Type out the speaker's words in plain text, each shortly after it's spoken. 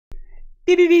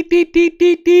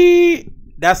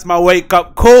That's my wake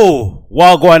up call.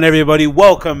 Well, go on, everybody.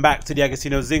 Welcome back to the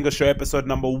Agostinho Zinga Show, episode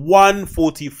number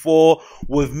 144,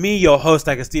 with me, your host,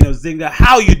 Agostinho Zinga.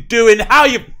 How you doing? How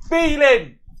you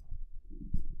feeling?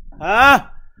 Huh?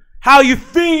 How you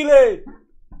feeling?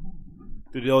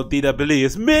 To the old DWE,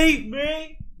 it's me.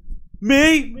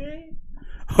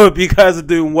 Hope you guys are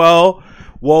doing well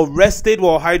rested,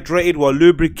 well hydrated, well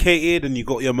lubricated, and you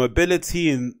got your mobility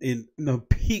in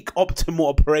peak optimal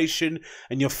operation,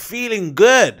 and you're feeling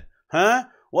good, huh?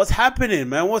 What's happening,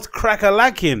 man? What's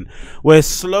crack-a-lacking? We're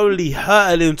slowly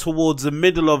hurtling towards the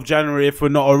middle of January, if we're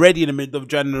not already in the middle of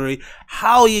January.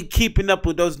 How are you keeping up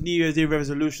with those New Year's Eve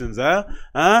resolutions, huh?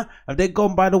 Have they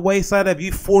gone by the wayside? Have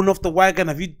you fallen off the wagon?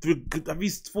 Have you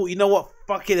thought, you know what?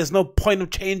 Fuck it, there's no point of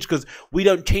change because we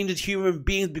don't change as human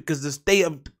beings because the state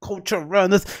of the culture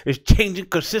around us is changing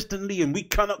consistently and we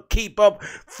cannot keep up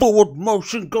forward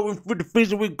motion going through the things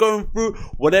that we're going through.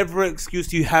 Whatever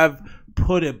excuse you have,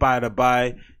 put it by the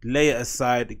by, lay it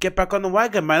aside, get back on the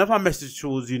wagon, man. That's my message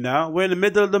towards you now. We're in the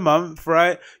middle of the month,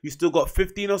 right? You still got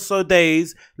 15 or so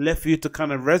days left for you to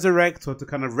kind of resurrect or to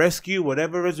kind of rescue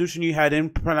whatever resolution you had in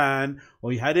plan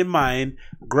or you had in mind.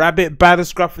 Grab it by the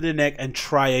scruff of the neck and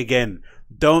try again.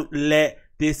 Don't let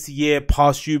this year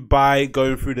pass you by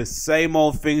going through the same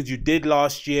old things you did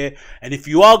last year. And if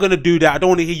you are going to do that, I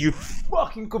don't want to hear you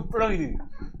fucking complaining.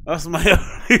 That's my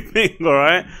only thing, all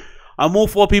right? I'm all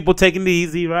for people taking it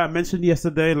easy, right? I mentioned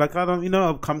yesterday, like,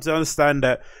 I've come to understand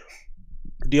that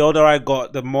the older I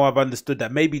got, the more I've understood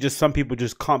that maybe just some people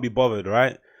just can't be bothered,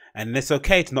 right? And it's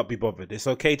okay to not be bothered. It's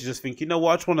okay to just think, you know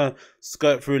what, I just want to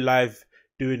skirt through life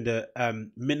doing the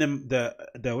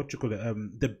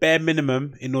the bare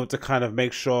minimum in order to kind of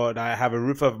make sure that I have a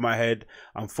roof over my head,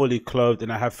 I'm fully clothed,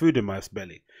 and I have food in my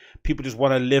belly. People just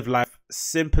want to live life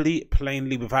simply,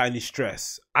 plainly, without any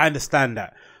stress. I understand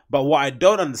that. But what I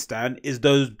don't understand is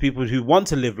those people who want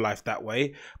to live life that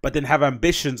way, but then have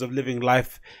ambitions of living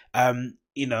life, a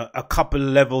couple of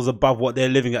levels above what they're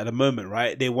living at the moment,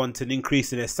 right? They want an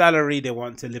increase in their salary. They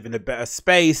want to live in a better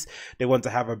space. They want to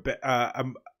have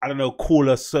a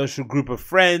cooler social group of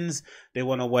friends. They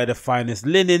want to wear the finest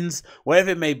linens, whatever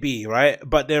it may be, right?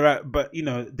 But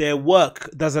their work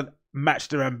doesn't match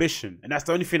their ambition, and that's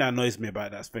the only thing that annoys me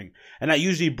about that thing. And that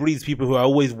usually breeds people who are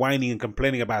always whining and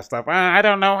complaining about stuff. I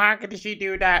don't know, how could she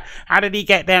do that? How did he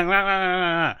get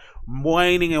there?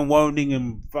 Whining and moaning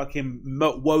and fucking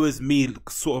woe is me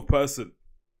sort of person.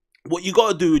 What you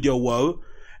got to do with your woe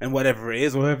and whatever it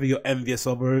is, or whatever you're envious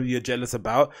of, or whatever you're jealous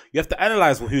about, you have to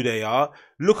analyze who they are,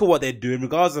 look at what they're doing,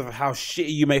 regardless of how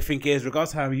shitty you may think it is,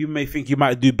 regardless of how you may think you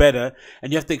might do better,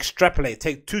 and you have to extrapolate,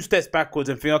 take 2 steps backwards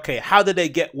and think, okay, how did they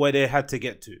get where they had to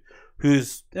get to?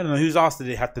 Whose ass did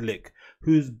they have to lick?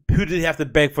 Who did they have to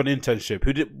beg for an internship?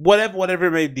 Who did whatever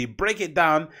it may be? Break it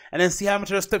down and then see how much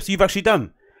of the steps you've actually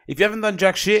done. If you haven't done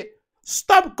jack shit,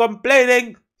 stop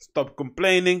complaining. Stop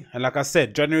complaining. And like I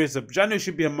said, January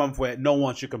should be a month where no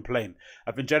one should complain.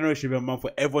 I think January should be a month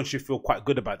where everyone should feel quite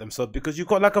good about themselves, because you've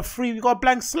got you've got a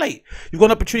blank slate. You've got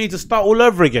an opportunity to start all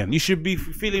over again. You should be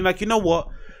feeling like, you know what,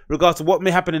 regardless of what may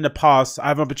happen in the past, I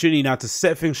have an opportunity now to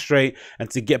set things straight and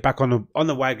to get back on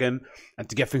the wagon and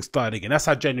to get things started again. That's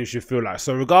how January should feel like.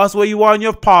 So regardless of where you are on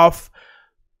your path,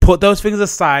 put those things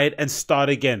aside and start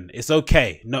again. It's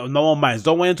okay. No one minds.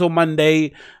 Don't wait until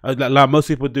Monday, like most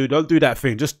people do. Don't do that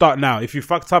thing. Just start now. If you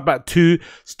fucked up at 2,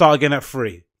 start again at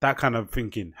 3. That kind of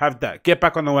thinking. Have that. Get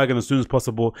back on the wagon as soon as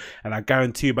possible. And I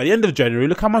guarantee you, by the end of January,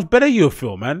 look how much better you'll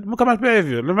feel, man. Look how much better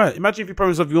you feel. Imagine if you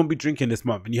promised yourself you won't be drinking this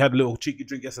month and you had a little cheeky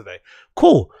drink yesterday.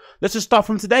 Cool. Let's just start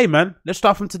from today, man. Let's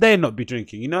start from today and not be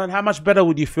drinking. You know, and how much better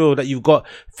would you feel that you've got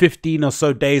 15 or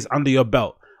so days under your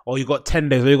belt? Or you got 10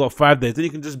 days, or you got 5 days, then you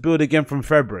can just build again from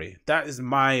February. That is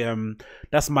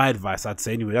that's my advice, I'd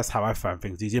say. Anyway, that's how I find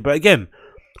things easier. But again,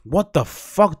 what the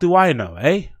fuck do I know,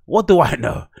 eh? What do I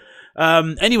know?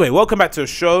 Anyway, welcome back to the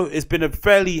show. It's been a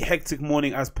fairly hectic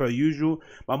morning as per usual.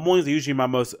 My mornings are usually my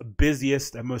most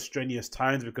busiest and most strenuous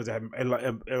times because it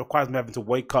requires me having to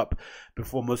wake up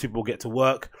before most people get to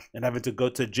work and having to go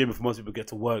to the gym before most people get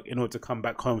to work in order to come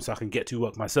back home so I can get to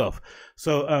work myself.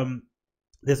 So,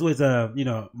 there's always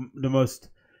the most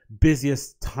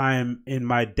busiest time in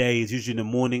my day is usually in the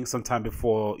morning, sometime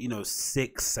before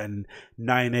 6 and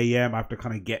 9 a.m. I have to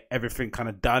kind of get everything kind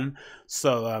of done.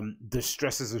 So the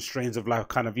stresses and strains of life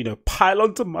kind of pile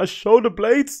onto my shoulder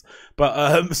blades.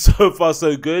 But so far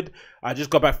so good. I just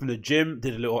got back from the gym,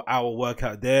 did a little hour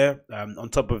workout there, on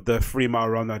top of the 3-mile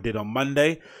run I did on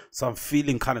Monday. So I'm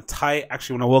feeling kind of tight.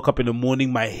 Actually, when I woke up in the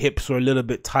morning, my hips were a little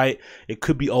bit tight. It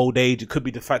could be old age. It could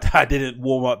be the fact that I didn't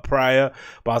warm up prior.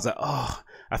 But I was like, oh,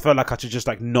 I felt like I should just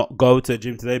like not go to the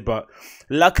gym today. But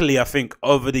luckily, I think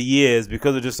over the years,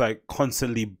 because of just like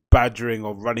constantly badgering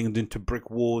or running into brick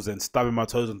walls and stubbing my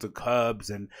toes onto curbs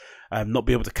and not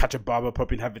be able to catch a barbell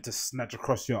properly and having to snatch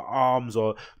across your arms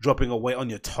or dropping a weight on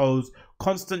your toes,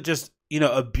 constant just, you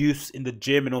know, abuse in the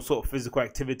gym and all sort of physical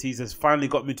activities has finally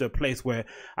got me to a place where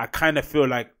I kind of feel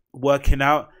like working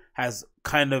out has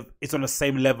kind of, it's on the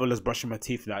same level as brushing my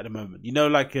teeth now at the moment. You know,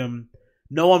 like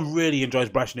no one really enjoys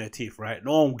brushing their teeth, right?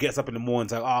 No one gets up in the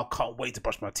morning and like, oh, I can't wait to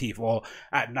brush my teeth. Or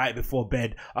at night before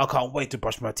bed, I can't wait to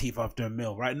brush my teeth after a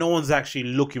meal, right? No one's actually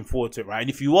looking forward to it, right? And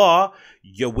if you are,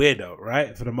 you're weirdo,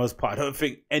 right? For the most part, I don't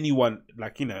think anyone,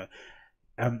 like, you know,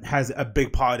 has a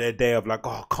big part of their day of like, oh,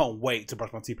 I can't wait to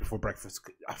brush my teeth before breakfast.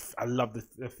 I love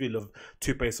the feel of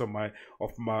toothpaste on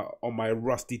my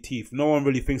rusty teeth. No one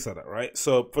really thinks of that, right?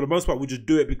 So for the most part, we just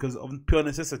do it because of pure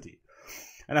necessity.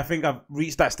 And I think I've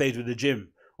reached that stage with the gym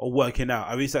or working out.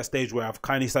 I reached that stage where I've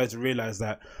kind of started to realize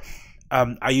that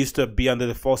I used to be under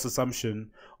the false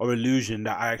assumption or illusion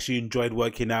that I actually enjoyed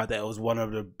working out, that it was one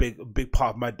of the big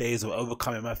part of my days of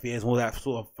overcoming my fears, all that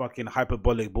sort of fucking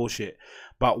hyperbolic bullshit.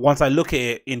 But once I look at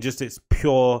it in just its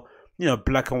pure, you know,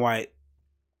 black and white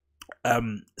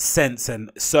sense and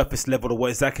surface level of what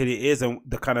exactly it is and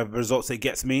the kind of results it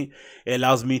gets me, it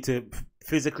allows me to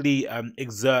physically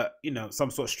exert, you know,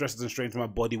 some sort of stresses and strains to my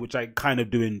body, which I kind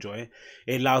of do enjoy.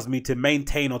 It allows me to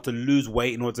maintain or to lose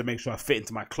weight in order to make sure I fit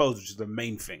into my clothes, which is the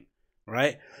main thing,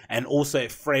 right? And also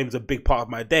it frames a big part of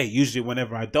my day. Usually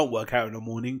whenever I don't work out in the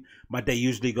morning, my day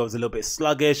usually goes a little bit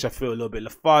sluggish. I feel a little bit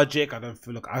lethargic. I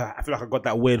feel like I got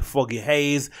that weird foggy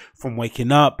haze from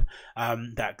waking up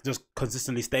that just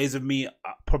consistently stays with me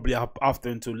probably up after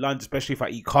until lunch, especially if I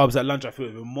eat carbs at lunch. I feel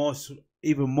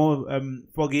even more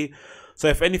foggy. So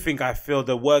if anything, I feel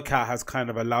the workout has kind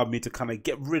of allowed me to kind of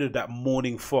get rid of that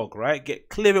morning fog, right?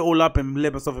 Clear it all up and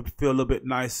let myself feel a little bit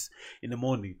nice in the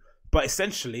morning. But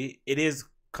essentially, it is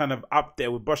kind of up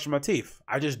there with brushing my teeth.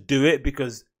 I just do it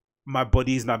because my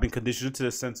body has now been conditioned to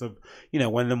the sense of, you know,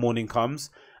 when the morning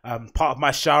comes. Part of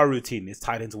my shower routine is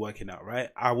tied into working out, right?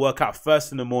 I work out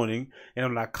first in the morning and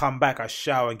I'm like, come back, I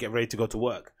shower and get ready to go to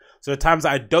work. So the times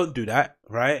I don't do that,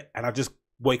 right, and I just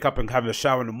wake up and have a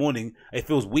shower in the morning, it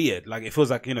feels weird. Like it feels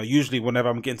like, you know, usually whenever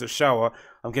I'm getting to shower,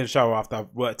 I'm getting a shower after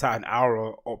I've worked out an hour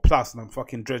or plus and I'm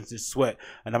fucking drenched in sweat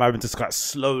and I'm having to like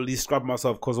slowly scrub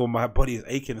myself because all my body is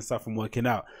aching and stuff from working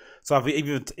out. So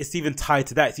it's even tied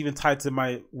to that. It's even tied to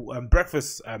my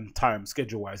breakfast time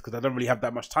schedule wise, because I don't really have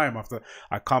that much time after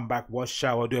I come back, wash,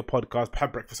 shower, do a podcast,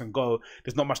 have breakfast and go.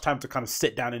 There's not much time to kind of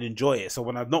sit down and enjoy it. So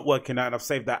when I'm not working out and I've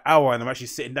saved that hour and I'm actually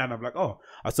sitting down, I'm like, oh,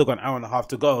 I still got an hour and a half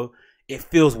to go. It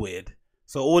feels weird.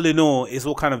 So all in all, it's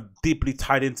all kind of deeply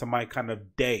tied into my kind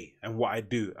of day and what I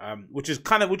do, which has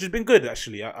been good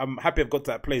actually. I'm happy I've got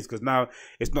to that place because now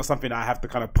it's not something I have to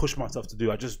kind of push myself to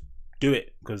do. I just do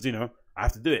it because, you know, I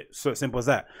have to do it. So simple as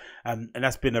that. And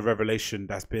that's been a revelation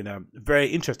that's been very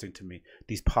interesting to me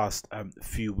these past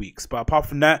few weeks. But apart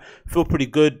from that, feel pretty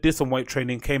good. Did some weight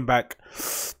training, came back.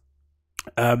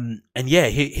 And yeah,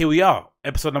 here we are,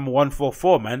 episode number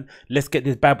 144, man. Let's get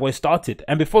this bad boy started.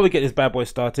 And before we get this bad boy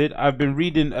started, I've been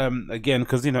reading again,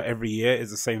 because, you know, every year is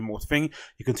the same old thing.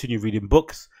 You continue reading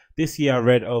books. This year I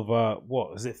read over,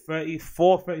 what was it,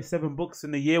 37 books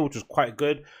in the year, which was quite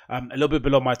good. A little bit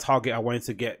below my target I wanted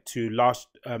to get to that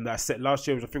I set last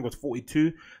year, which I think was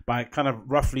 42. But I kind of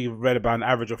roughly read about an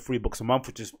average of 3 books a month,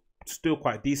 which is still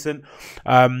quite decent.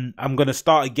 I'm going to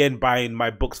start again buying my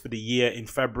books for the year in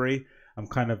February. I'm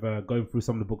kind of going through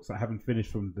some of the books I haven't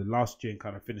finished from the last year and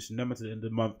kind of finishing them at the end of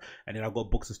the month. And then I've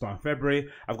got books to start in February.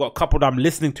 I've got a couple that I'm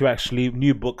listening to, actually,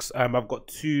 new books. I've got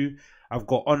 2. I've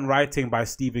got On Writing by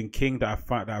Stephen King that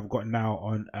I've got now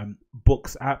on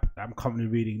Books app that I'm currently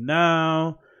reading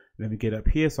now. Let me get up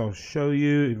here so I'll show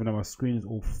you, even though my screen is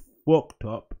all fucked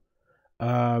up.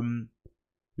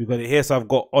 We've got it here. So I've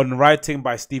got On Writing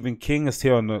by Stephen King. It's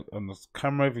here on the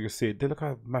camera if you can see it. Look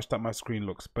how mashed up my screen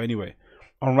looks. But anyway,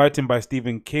 On Writing by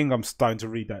Stephen King. I'm starting to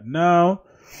read that now.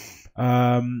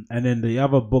 And then the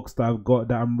other books that I've got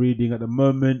that I'm reading at the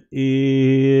moment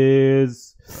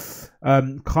is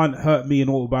Can't Hurt Me, an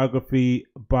autobiography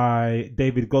by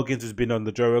David Goggins, who's been on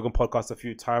the Joe Rogan podcast a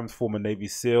few times, former Navy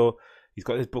SEAL. He's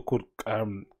got this book called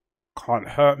Can't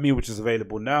Hurt Me, which is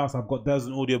available now. So I've got those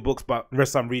in audiobooks, but the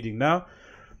rest I'm reading now.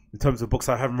 In terms of books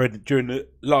I haven't read during the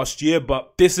last year,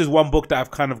 but this is one book that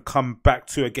I've kind of come back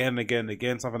to again,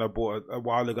 something I bought a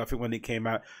while ago, I think when it came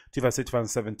out,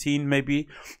 2017 maybe,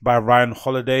 by Ryan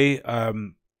Holiday,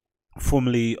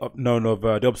 formerly known of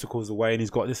The Obstacles Away, and he's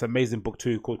got this amazing book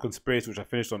too called Conspiracy, which I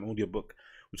finished on audiobook,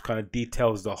 which kind of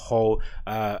details the whole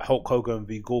Hulk Hogan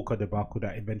v Gorka debacle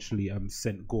that eventually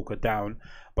sent Gorka down.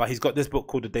 But he's got this book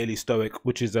called The Daily Stoic,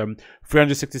 which is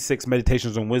 366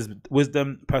 meditations on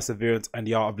wisdom, perseverance, and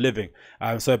the art of living.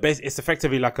 So basically, it's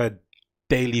effectively like a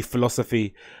daily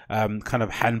philosophy kind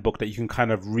of handbook that you can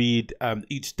kind of read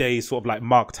each day, sort of like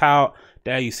marked out.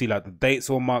 There you see like the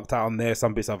dates all marked out on there.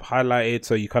 Some bits I've highlighted,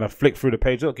 so you kind of flick through the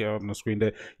page. Okay, on the screen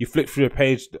there, you flick through the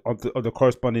page of the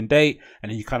corresponding date,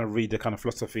 and then you kind of read the kind of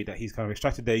philosophy that he's kind of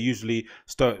extracted there. Usually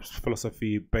Stoic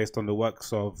philosophy based on the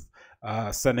works of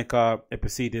Seneca,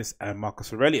 Epictetus, and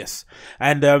Marcus Aurelius.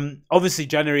 And obviously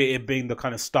January, it being the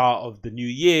kind of start of the new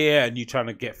year and you trying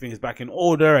to get things back in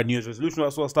order and New Year's resolution, all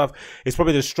that sort of stuff, it's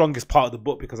probably the strongest part of the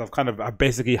book, because I've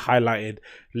basically highlighted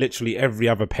literally every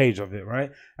other page of it,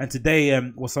 right? And today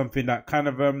was something that kind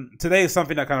of today is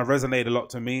something that kind of resonated a lot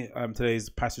to me. Today's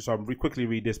passage, so I'll quickly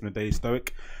read this from the Daily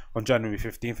Stoic on January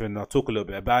 15th, and I'll talk a little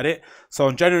bit about it. So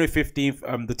on January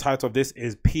 15th, the title of this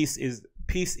is Peace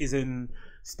is in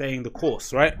staying the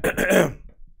course, right? And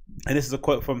this is a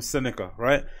quote from Seneca,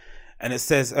 right? And it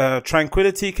says,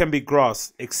 tranquility can't be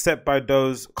grasped except by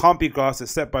those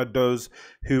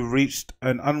who reached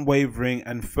an unwavering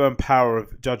and firm power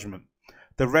of judgment.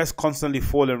 The rest constantly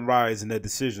fall and rise in their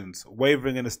decisions,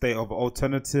 wavering in a state of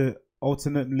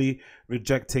alternately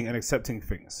rejecting and accepting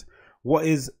things. What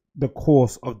is the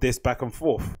course of this back and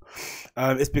forth?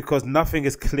 It's because nothing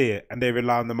is clear and they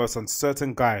rely on the most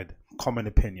uncertain guide, common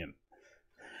opinion.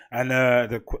 And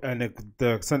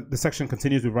the section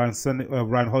continues with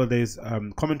Ryan Holiday's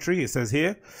commentary. It says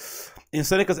here, in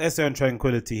Seneca's essay on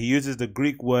tranquility, he uses the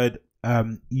Greek word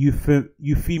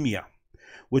euphemia,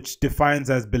 which defines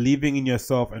as believing in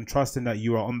yourself and trusting that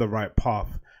you are on the right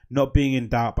path, not being in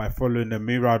doubt by following the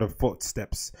myriad of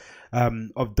footsteps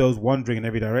of those wandering in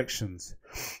every directions.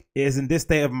 It is in this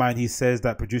state of mind, he says,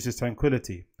 that produces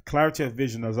tranquility. Clarity of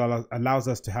vision allows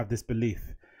us to have this belief.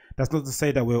 That's not to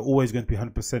say that we're always going to be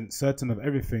 100% certain of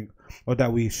everything, or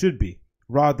that we should be.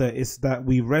 Rather, it's that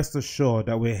we rest assured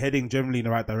that we're heading generally in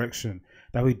the right direction,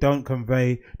 that we don't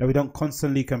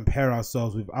constantly compare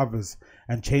ourselves with others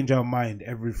and change our mind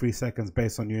every 3 seconds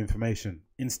based on new information.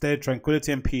 Instead,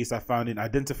 tranquility and peace are found in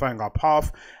identifying our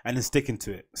path and in sticking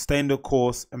to it, staying the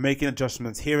course and making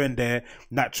adjustments here and there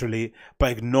naturally,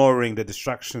 but ignoring the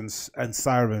distractions and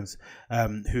sirens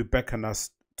who beckon us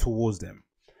towards them.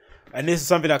 And this is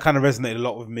something that kind of resonated a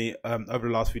lot with me over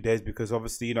the last few days, because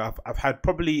obviously, you know, I've had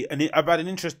an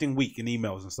interesting week in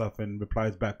emails and stuff and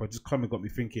replies back, but just kind of got me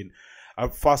thinking.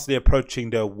 I'm fastly approaching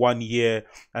the 1 year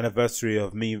anniversary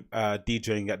of me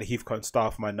DJing at the Heathcote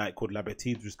Staff, my night called La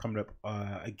Bêtise, which is coming up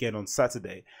again on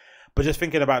Saturday. But just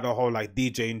thinking about the whole like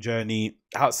DJing journey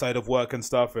outside of work and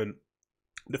stuff, and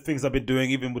the things I've been doing,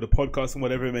 even with the podcast and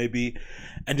whatever it may be,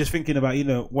 and just thinking about, you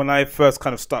know, when I first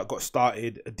kind of got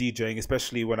started DJing,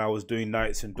 especially when I was doing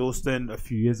nights in Dalston a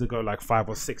few years ago, like 5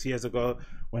 or 6 years ago,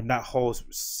 when that whole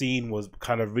scene was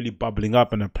kind of really bubbling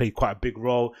up, and I played quite a big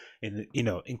role in, you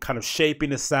know, in kind of shaping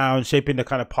the sound, shaping the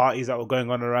kind of parties that were going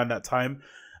on around that time.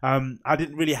 I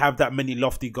didn't really have that many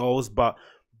lofty goals, but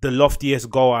the loftiest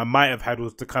goal I might have had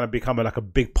was to kind of become like a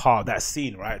big part of that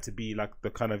scene, right? To be like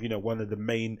the kind of, you know, one of the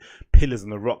main pillars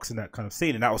and the rocks in that kind of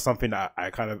scene. And that was something that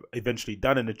I kind of eventually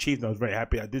done and achieved, and I was very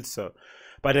happy I did so.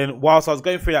 But then whilst I was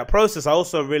going through that process, I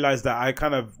also realized that I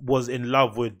kind of was in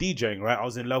love with DJing, right? I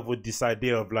was in love with this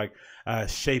idea of like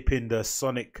shaping the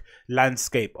sonic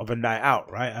landscape of a night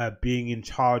out, right? Being in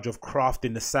charge of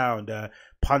crafting the sound,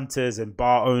 punters and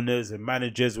bar owners and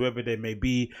managers, whoever they may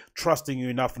be, trusting you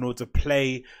enough in order to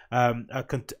play a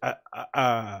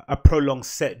prolonged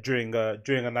set during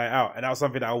a night out. And that was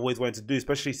something that I always wanted to do,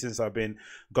 especially since I've been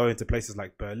going to places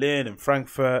like Berlin and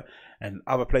Frankfurt and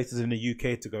other places in the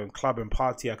UK to go and club and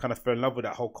party. I kind of fell in love with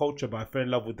that whole culture, but I fell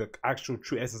in love with the actual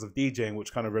true essence of DJing,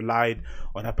 which kind of relied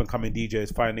on up-and-coming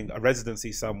DJs finding a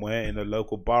residency somewhere in a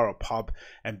local bar or pub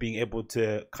and being able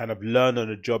to kind of learn on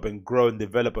the job and grow and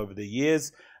develop over the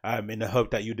years, in the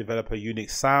hope that you develop a unique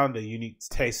sound, a unique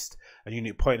taste, a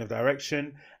unique point of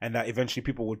direction, and that eventually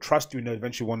people will trust you and they'll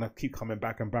eventually want to keep coming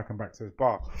back and back and back to this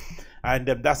bar. And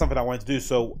that's something I wanted to do.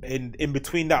 So in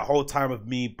between that whole time of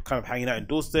me kind of hanging out in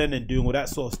Dalston and doing all that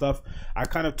sort of stuff, I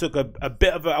kind of took a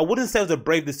bit of I wouldn't say it was a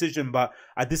brave decision, but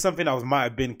I did something that might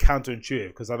have been counterintuitive,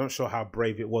 because I'm not sure how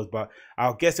brave it was, but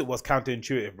I guess it was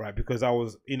counterintuitive, right? Because I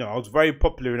was very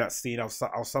popular in that scene. I was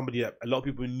somebody that a lot of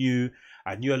people knew.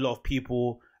 I knew a lot of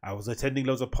people. I was attending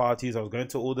loads of parties. I was going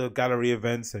to all the gallery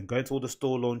events and going to all the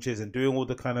store launches and doing all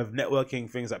the kind of networking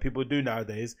things that people do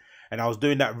nowadays. And I was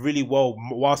doing that really well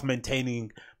whilst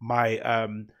maintaining my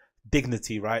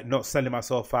dignity, right? Not selling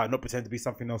myself out, not pretending to be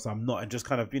something else I'm not, and just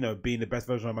kind of, you know, being the best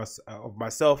version of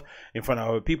myself in front of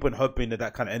other people, and hoping that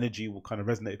that kind of energy will kind of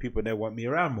resonate with people and they want me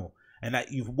around more. And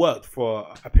that you've worked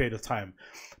for a period of time.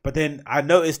 But then I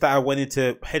noticed that I went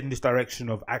into heading this direction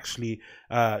of actually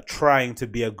trying to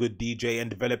be a good DJ and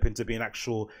developing to be an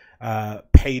actual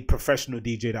paid professional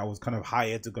DJ that was kind of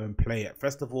hired to go and play at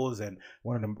festivals and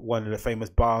one of the famous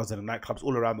bars and nightclubs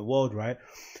all around the world, right?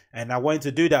 And I wanted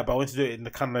to do that, but I wanted to do it in the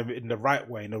kind of in the right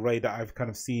way, in a way that I've kind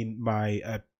of seen my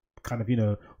kind of, you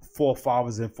know,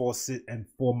 forefathers and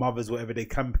foremothers, whatever they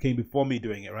came before me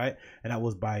doing it, right? And that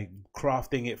was by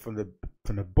crafting it from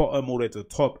the bottom all the way to the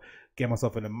top, getting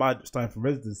myself in the mud, starting from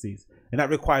residencies. And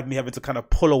that required me having to kind of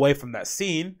pull away from that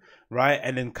scene, right?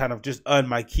 And then kind of just earn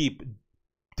my keep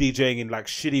DJing in like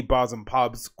shitty bars and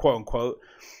pubs, quote unquote,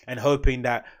 and hoping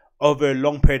that over a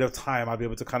long period of time I'll be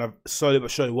able to kind of slowly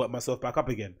but surely work myself back up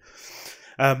again.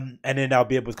 And then I'll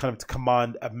be able to kind of to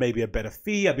command maybe a better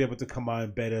fee. I'll be able to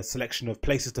command better selection of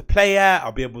places to play at.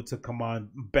 I'll be able to command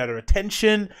better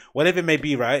attention, whatever it may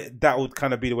be, right? That would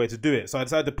kind of be the way to do it. So I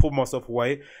decided to pull myself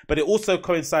away, but it also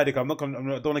coincided. I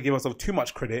don't want to give myself too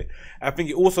much credit. I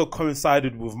think it also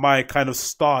coincided with my kind of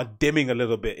star dimming a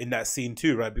little bit in that scene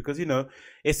too, right? Because, you know,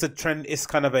 it's a trend. It's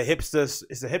kind of it's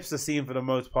a hipster scene for the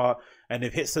most part. And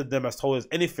if hipsterdom has told us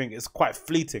anything, it's quite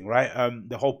fleeting, right?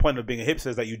 The whole point of being a hipster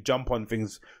is that you jump on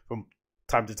things from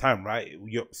time to time, right?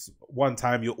 One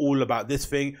time you're all about this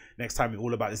thing, next time you're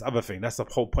all about this other thing. That's the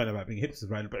whole point about being hipsters,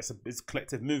 right? But it's a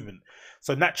collective movement.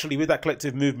 So naturally, with that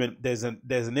collective movement, there's an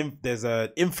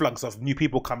influx of new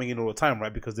people coming in all the time,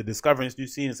 right? Because they're discovering this new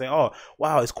scene and saying, "Oh,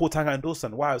 wow, it's cool to hang out in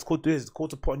Dawson. Wow, it's cool to do this. It's cool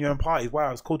to put on your own parties.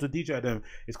 Wow, it's cool to DJ at them.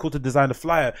 It's cool to design a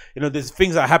flyer." You know, there's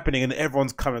things that are happening, and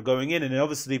everyone's kind of going in. And then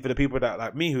obviously, for the people that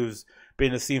like me, who's been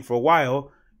in the scene for a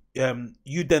while,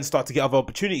 you then start to get other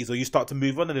opportunities, or you start to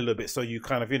move on a little bit. So you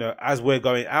kind of, you know, as we're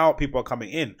going out, people are coming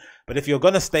in. But if you're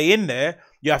going to stay in there,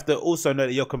 you have to also know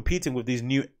that you're competing with these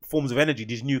new forms of energy,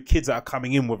 these new kids that are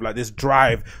coming in with like this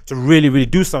drive to really, really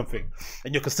do something.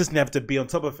 And you're consistently have to be on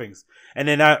top of things. And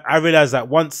then I realized that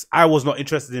once I was not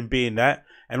interested in being that,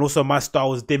 and also my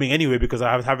style was dimming anyway because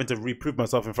I was having to reprove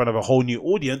myself in front of a whole new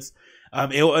audience,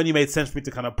 it only made sense for me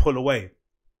to kind of pull away.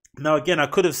 Now, again, I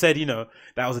could have said, you know,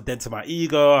 that was a dent to my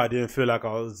ego. I didn't feel like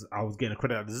I was getting the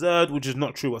credit I deserved, which is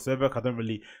not true whatsoever. I don't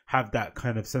really have that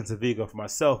kind of sense of ego for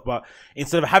myself. But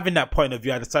instead of having that point of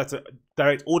view, I decided to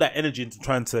direct all that energy into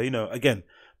trying to, you know, again,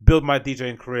 build my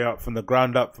DJing career up from the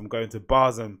ground up, from going to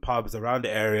bars and pubs around the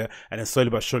area, and then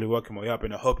slowly but surely working my way up in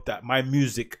the hope that my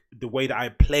music, the way that I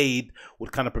played,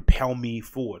 would kind of propel me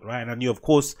forward, right? And I knew, of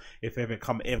course, if ever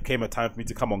came a time for me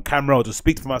to come on camera or to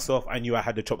speak for myself, I knew I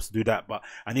had the chops to do that, but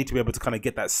I need to be able to kind of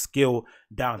get that skill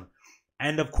down.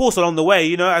 And of course, along the way,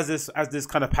 you know, as this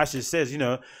kind of passage says, you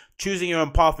know, choosing your own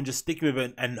path and just sticking with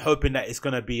it and hoping that it's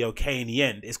going to be okay in the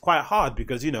end, it's quite hard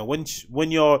because, you know,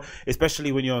 when you're,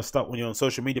 especially when you're on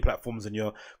social media platforms and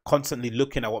you're constantly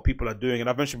looking at what people are doing. And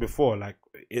I've mentioned before, like,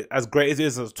 as great as it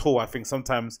is as a tool, I think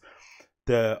sometimes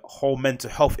the whole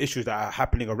mental health issues that are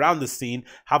happening around the scene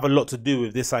have a lot to do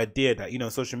with this idea that, you know,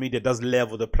 social media does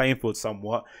level the playing field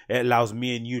somewhat. It allows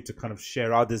me and you to kind of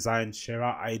share our designs, share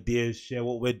our ideas, share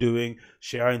what we're doing,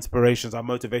 share our inspirations, our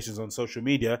motivations on social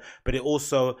media. But it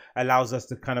also allows us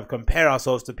to kind of compare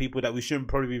ourselves to people that we shouldn't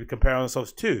probably be comparing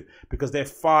ourselves to because they're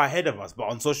far ahead of us. But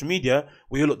on social media,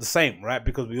 we all look the same, right?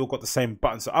 Because we all got the same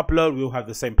buttons to upload. We all have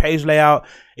the same page layout.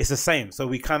 It's the same. So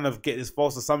we kind of get this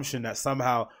false assumption that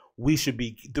somehow we should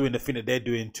be doing the thing that they're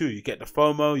doing too. You get the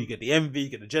FOMO, you get the envy, you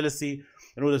get the jealousy,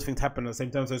 and all those things happen at the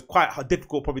same time. So it's quite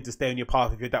difficult probably to stay on your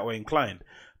path if you're that way inclined.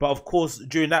 But of course,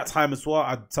 during that time as well,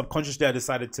 I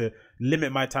decided to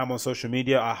limit my time on social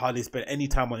media. I hardly spend any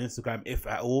time on Instagram, if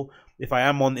at all. If I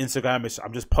am on Instagram,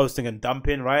 I'm just posting and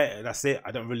dumping, right? That's it.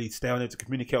 I don't really stay on it to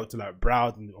communicate or to like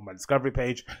browse on my discovery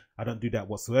page. I don't do that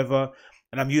whatsoever.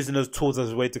 And I'm using those tools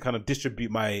as a way to kind of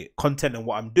distribute my content and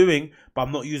what I'm doing, but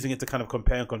I'm not using it to kind of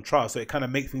compare and contrast. So it kind of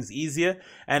makes things easier.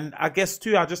 And I guess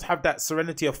too, I just have that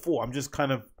serenity of thought. I'm just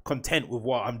kind of content with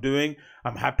what I'm doing.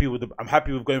 I'm happy with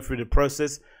going through the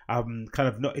process. I'm kind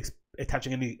of not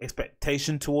attaching any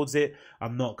expectation towards it.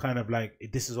 I'm not kind of like,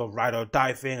 this is a ride or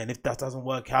die thing, and if that doesn't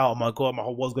work out, oh my god, my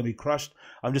whole world's gonna be crushed.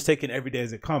 I'm just taking it every day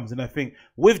as it comes. And I think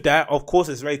with that, of course,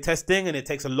 it's very testing and it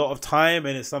takes a lot of time,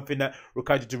 and it's something that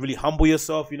requires you to really humble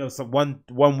yourself. You know, so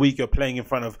one week you're playing in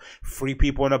front of 3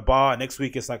 people in a bar, next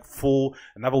week it's like full,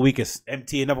 another week it's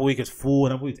empty, another week it's full,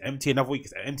 another week it's empty, another week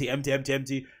it's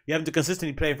empty. You have to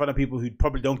consistently play in front of people who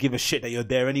probably don't give a shit that you're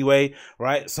there anyway,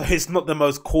 right? So it's not the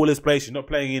most coolest place. You're not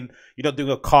playing You're not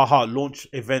doing a Carhartt launch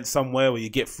event somewhere where you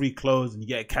get free clothes and you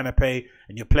get a canapé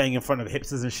and you're playing in front of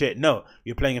hipsters and shit. No,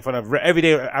 you're playing in front of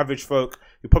everyday average folk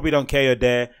who probably don't care you're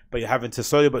there, but you're having to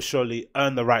slowly but surely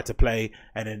earn the right to play,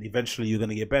 and then eventually you're going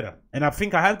to get better. And I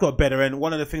think I have got better, and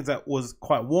one of the things that was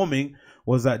quite warming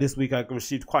was that this week I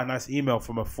received quite a nice email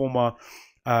from a former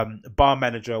bar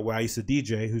manager where I used to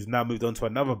DJ, who's now moved on to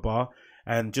another bar.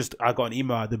 And just I got an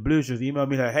email out of the blue. She emailed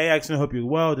me like, "Hey, Axon, I hope you're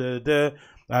well.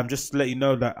 Just to let you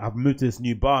know that I've moved to this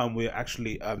new bar, and we're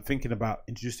actually thinking about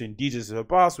introducing DJs to the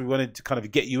bar. So we wanted to kind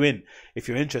of get you in if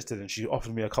you're interested." And she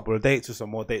offered me a couple of dates or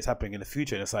some more dates happening in the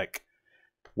future. And it's like,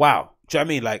 wow. Do you know what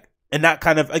I mean? Like, and that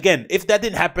kind of, again, if that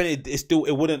didn't happen,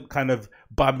 it wouldn't kind of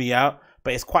bum me out.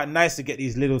 But it's quite nice to get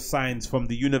these little signs from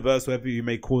the universe, whatever you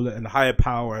may call it, and higher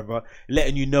power, whatever,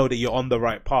 letting you know that you're on the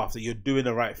right path, that you're doing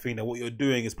the right thing, that what you're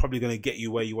doing is probably going to get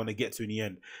you where you want to get to in the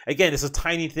end. Again, it's a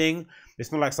tiny thing.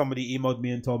 It's not like somebody emailed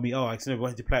me and told me, "Oh, I actually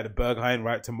wanted to play at the Berghain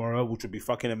right tomorrow," which would be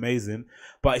fucking amazing.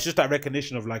 But it's just that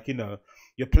recognition of, like, you know,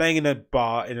 you're playing in a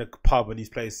bar, in a pub, in these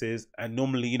places, and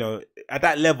normally, you know, at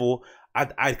that level,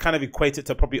 I kind of equate it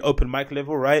to probably open mic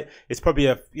level, right? It's probably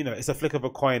it's a flick of a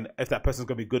coin if that person's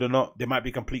gonna be good or not. They might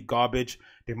be complete garbage.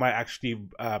 They might actually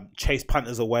chase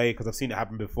punters away, because I've seen it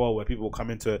happen before where people will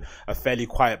come into a fairly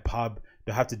quiet pub,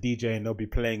 they'll have to DJ and they'll be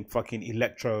playing fucking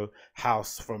electro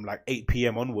house from like 8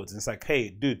 p.m. onwards. And it's like, hey,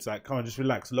 dudes, like, come on, just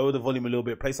relax, lower the volume a little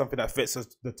bit, play something that fits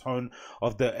the tone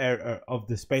of the air of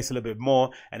the space a little bit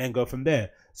more, and then go from there.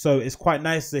 So it's quite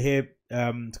nice to hear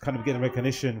to kind of get a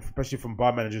recognition, especially from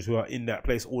bar managers who are in that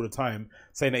place all the time,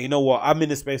 saying that, you know what, I'm in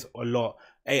this space a lot,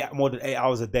 more than 8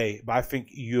 hours a day, but I think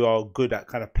you are good at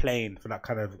kind of playing for that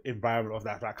kind of environment of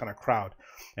that kind of crowd,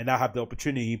 and now have the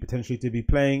opportunity potentially to be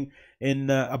playing in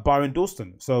a bar in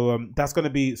Dalston. So that's going to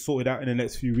be sorted out in the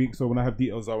next few weeks. So when I have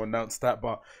details, I'll announce that.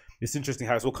 But it's interesting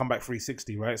how it's all come back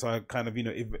 360, right? So I kind of, you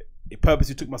know, it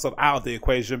purposely took myself out of the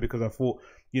equation because I thought,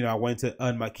 you know, I wanted to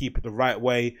earn my keep the right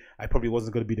way. I probably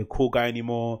wasn't going to be the cool guy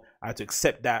anymore. I had to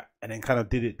accept that, and then kind of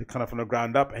did it kind of from the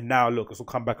ground up. And now, look, it's all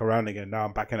come back around again. Now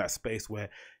I'm back in that space where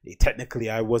technically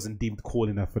I wasn't deemed cool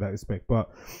enough for that respect.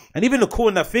 And even the cool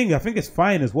in that thing, I think it's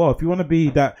fine as well. If you want to be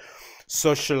that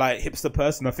socialite hipster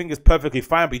person, I think it's perfectly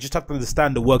fine, but you just have to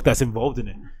understand the work that's involved in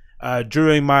it.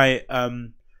 During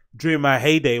my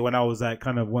heyday, when I was like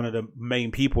kind of one of the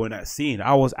main people in that scene,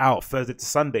 I was out Thursday to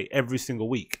Sunday every single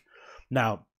week.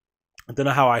 Now, I don't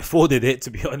know how I afforded it,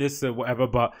 to be honest, or whatever,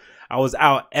 but I was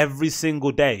out every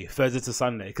single day, Thursday to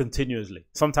Sunday, continuously.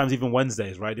 Sometimes even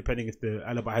Wednesdays, right? Depending if the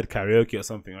alibi had karaoke or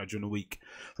something, right, during the week.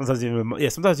 Sometimes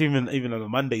even on a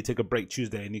Monday, you take a break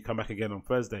Tuesday and you come back again on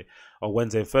Thursday, or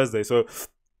Wednesday and Thursday. So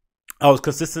I was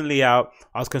consistently out.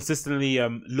 I was consistently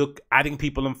adding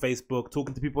people on Facebook,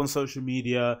 talking to people on social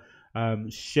media,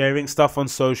 sharing stuff on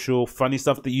social, funny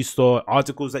stuff that you saw,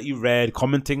 articles that you read,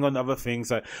 commenting on other things,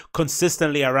 like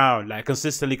consistently around, like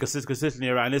consistently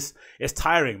around. It's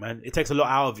tiring, man. It takes a lot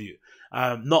out of you.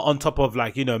 Not on top of,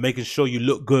 like, you know, making sure you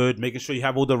look good, making sure you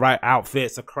have all the right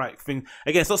outfits, the correct thing.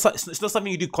 Again, it's not something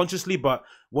you do consciously, but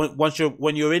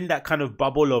when you're in that kind of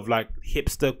bubble of like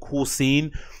hipster cool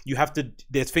scene,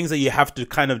 there's things that you have to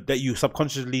kind of, that you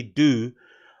subconsciously do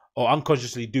or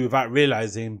unconsciously do without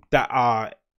realizing, that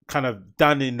are kind of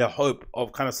done in the hope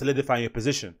of kind of solidifying your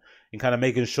position and kind of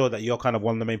making sure that you're kind of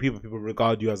one of the main people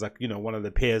regard you as, like, you know, one of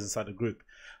the peers inside the group.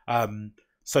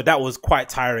 So that was quite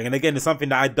tiring. And again, it's something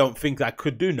that I don't think I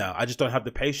could do now. I just don't have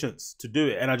the patience to do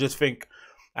it. And I just think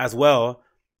as well,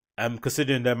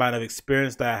 considering the amount of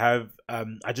experience that I have,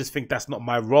 I just think that's not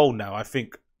my role now. I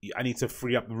think I need to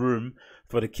free up the room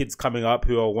for the kids coming up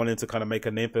who are wanting to kind of make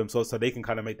a name for themselves, so they can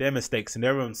kind of make their mistakes in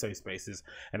their own safe spaces,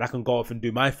 and I can go off and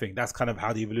do my thing. That's kind of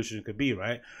how the evolution could be,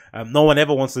 right? No one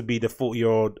ever wants to be the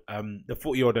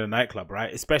 40-year-old in a nightclub,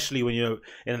 right? Especially when you're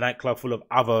in a nightclub full of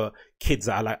other kids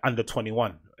that are like under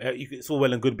 21. It's all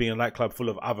well and good being in a nightclub full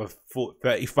of other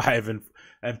 35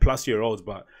 and plus year olds,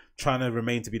 but trying to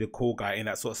remain to be the cool guy in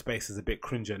that sort of space is a bit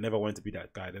cringy. I never wanted to be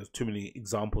that guy. There's too many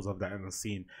examples of that in the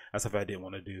scene. That's something I didn't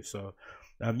want to do. So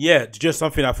yeah, just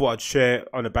something I thought I'd share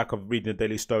on the back of reading the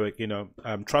Daily Stoic. You know,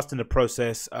 trust in the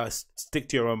process, stick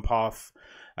to your own path,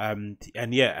 and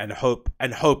hope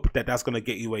that that's going to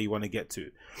get you where you want to get to.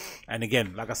 And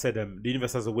again, like I said, the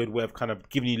universe has a weird way of kind of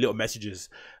giving you little messages,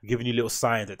 giving you little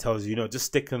signs that tells you, you know, just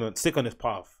stick on this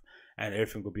path, and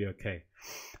everything will be okay.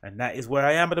 And that is where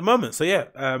I am at the moment. So yeah,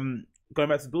 going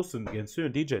back to Dalston again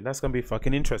soon, DJ. That's gonna be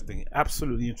fucking interesting,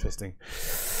 absolutely interesting.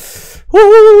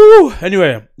 Woo!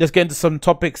 Anyway, let's get into some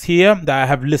topics here that I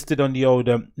have listed on the old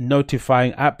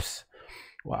notifying apps.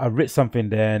 Well, I wrote something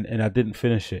there and I didn't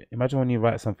finish it. Imagine when you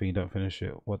write something you don't finish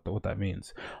it. What that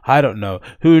means? I don't know.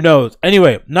 Who knows?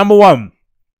 Anyway, number one.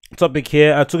 topic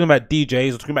here. Talking about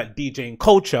DJs, talking about DJing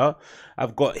culture.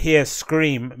 I've got here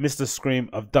Skream, Mr. Skream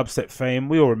of dubstep fame.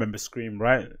 We all remember Skream,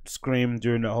 right? Skream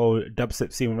during the whole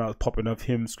dubstep scene when I was popping off.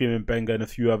 Him, Skream and Benga and a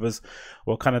few others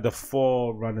were kind of the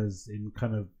forerunners in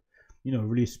kind of, you know,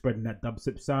 really spreading that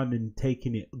dubstep sound and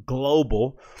taking it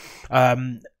global.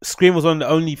 Skream was one of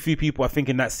the only few people I think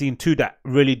in that scene too that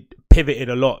really pivoted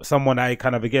a lot. Someone I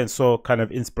kind of again saw kind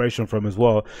of inspiration from as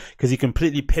well, because he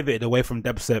completely pivoted away from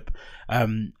dubstep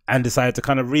and decided to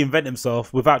kind of reinvent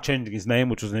himself without changing his name,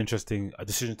 which was an interesting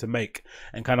decision to make,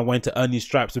 and kind of went to earn his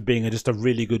stripes of being just a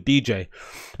really good DJ.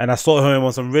 And I saw him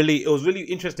on some really, it was really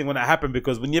interesting when that happened,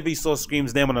 because whenever you saw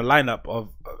Skream's name on a lineup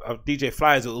of DJ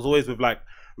flyers, it was always with like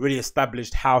really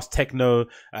established house, techno,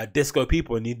 disco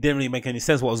people, and it didn't really make any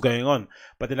sense what was going on.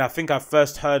 But then I think I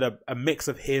first heard a mix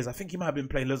of his. I think he might have been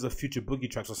playing loads of Future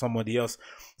Boogie tracks or somebody else,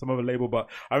 some other label. But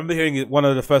I remember hearing one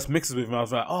of the first mixes with him. I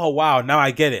was like, oh wow, now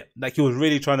I get it. Like he was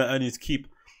really trying to earn his keep,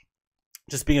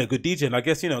 just being a good DJ. And I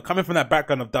guess, you know, coming from that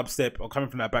background of dubstep, or coming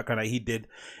from that background that he did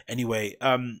anyway,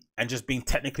 and just being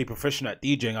technically proficient at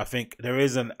DJing, I think there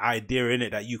is an idea in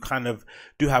it that you kind of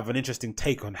do have an interesting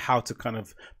take on how to kind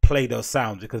of play those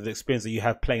sounds, because of the experience that you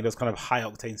have playing those kind of high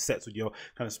octane sets with your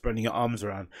kind of spreading your arms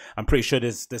around. I'm pretty sure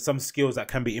there's some skills that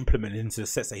can be implemented into the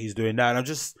sets that he's doing now, and I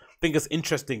just think it's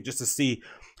interesting just to see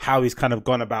how he's kind of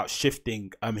gone about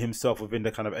shifting himself within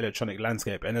the kind of electronic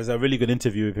landscape. And there's a really good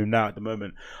interview with him now at the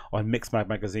moment on Mixmag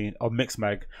magazine, or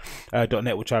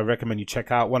mixmag.net, which I recommend you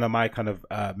check out. One of my kind of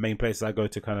main places I go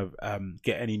to kind of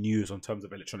get any news on terms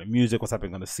of electronic music, what's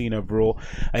happening on the scene overall.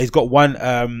 He's got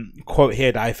one quote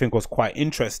here that I think was quite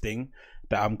interesting,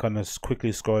 that I'm gonna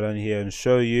quickly scroll down here and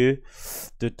show you,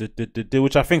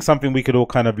 which I think something we could all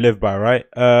kind of live by, right?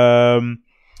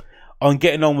 On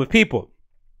getting on with people.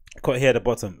 Quote here at the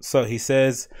bottom. So he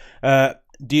says,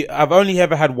 I've only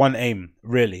ever had one aim,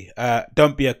 really.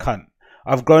 Don't be a cunt.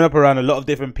 I've grown up around a lot of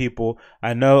different people.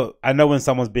 I know when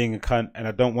someone's being a cunt, and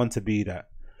I don't want to be that.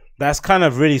 That's kind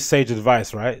of really sage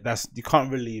advice, right? You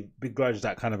can't really begrudge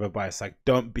that kind of advice. Like,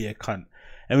 don't be a cunt.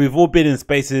 And we've all been in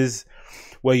spaces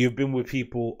where you've been with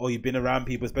people, or you've been around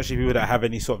people, especially people that have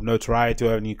any sort of notoriety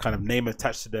or any kind of name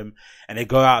attached to them, and they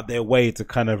go out their way to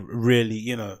kind of really,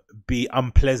 you know, be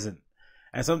unpleasant.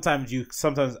 And sometimes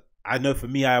I know for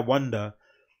me, I wonder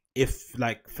if,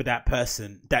 like, for that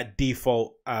person, that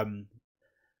default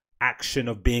action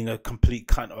of being a complete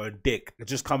cunt or a dick, it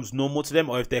just comes normal to them,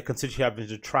 or if they're considering having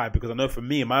to try. Because I know for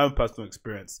me, in my own personal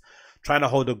experience, trying to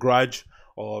hold a grudge,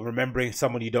 or remembering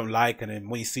someone you don't like, and then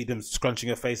when you see them scrunching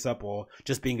your face up, or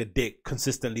just being a dick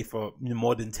consistently for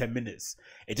more than 10 minutes,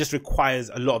 it just requires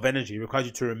a lot of energy. It requires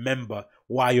you to remember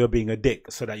why you're being a dick,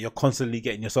 so that you're constantly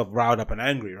getting yourself riled up and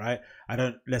angry, right? I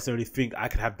don't necessarily think I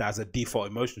could have that as a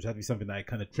default emotion. It has to be something that I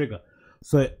kind of trigger.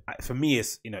 So for me,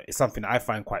 it's, you know, it's something that I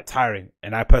find quite tiring,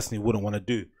 and I personally wouldn't want to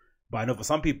do. But I know for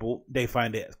some people, they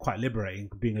find it quite liberating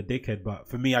being a dickhead. But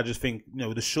for me, I just think, you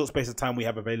know, the short space of time we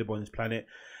have available on this planet,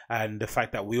 and the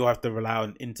fact that we all have to rely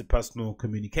on interpersonal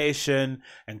communication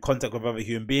and contact with other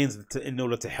human beings in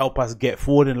order to help us get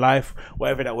forward in life,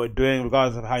 whatever that we're doing,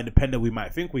 regardless of how independent we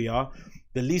might think we are,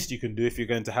 the least you can do, if you're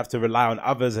going to have to rely on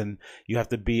others and you have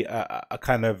to be a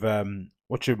kind of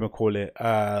what you would call it,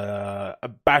 a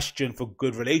bastion for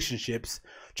good relationships,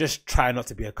 just try not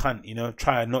to be a cunt, you know,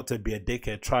 try not to be a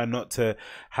dickhead, try not to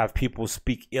have people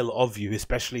speak ill of you,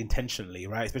 especially intentionally,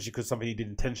 right? Especially because something you did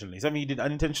intentionally. Something you did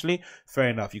unintentionally, fair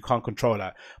enough, you can't control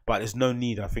that, but there's no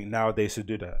need, I think, nowadays to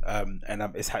do that. And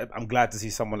I'm glad to see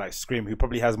someone like Skream, who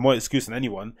probably has more excuse than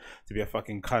anyone to be a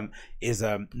fucking cunt, is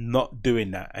not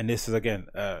doing that. And this is, again,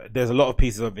 there's a lot of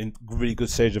pieces of really good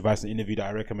sage advice and interview that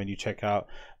I recommend you check out,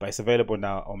 but it's available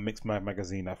now on Mixmag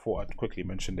magazine. I thought I'd quickly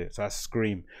mention it. So that's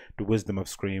Skream, The Wisdom of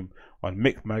Skream, on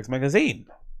Mixmag's magazine.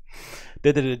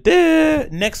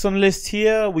 Next on the list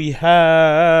here we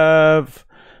have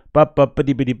oh,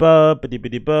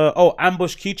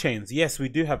 ambush keychains. Yes, we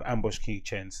do have ambush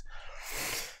keychains.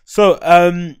 So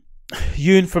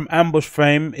Yoon from Ambush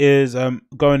fame is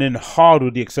going in hard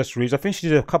with the accessories. I think she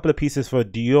did a couple of pieces for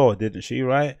Dior, didn't she,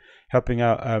 right? Helping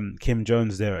out Kim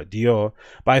Jones there at Dior.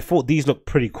 But I thought these looked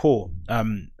pretty cool.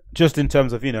 Just in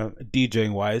terms of, you know,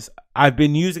 DJing wise. I've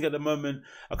been using at the moment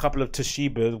a couple of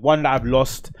Toshibas, one that I've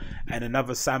lost, and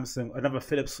another Samsung, another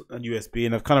Philips on USB.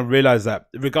 And I've kind of realized that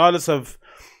regardless of,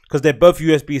 because they're both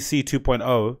USB-C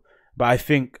 2.0, but I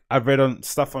think I've read on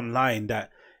stuff online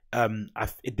that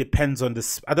it depends on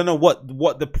this. I don't know what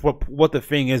the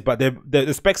thing is, but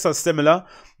the specs are similar,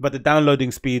 but the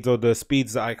downloading speeds, or the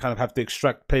speeds that I kind of have to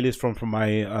extract playlists from my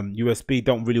USB,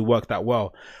 don't really work that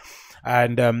well.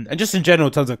 And just in general,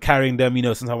 in terms of carrying them, you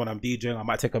know, sometimes when I'm DJing, I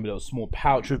might take a little small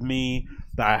pouch with me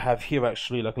that I have here,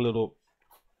 actually, like a little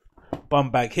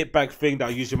bum bag, hip bag thing that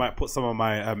I usually might put some of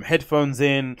my headphones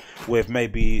in, with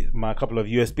maybe my couple of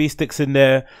USB sticks in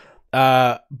there.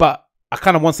 But I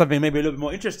kind of want something maybe a little bit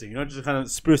more interesting, you know, just to kind of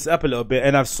spruce it up a little bit.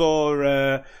 And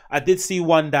I did see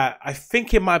one that I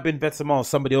think it might have been Vetements,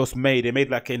 somebody else made. They made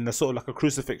like in a sort of like a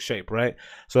crucifix shape, right?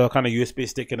 So a kind of USB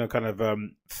stick and a kind of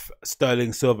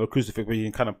sterling silver crucifix where you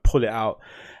can kind of pull it out.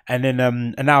 And then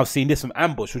and now I've seen this from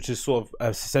Ambush, which is sort of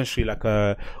essentially like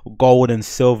a gold and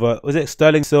silver. Was it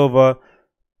sterling silver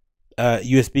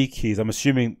USB keys? I'm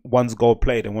assuming one's gold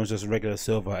plated and one's just regular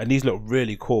silver. And these look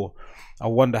really cool. I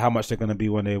wonder how much they're going to be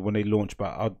when they launch, but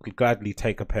I'll gladly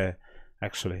take a pair,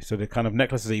 actually. So the kind of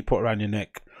necklaces that you put around your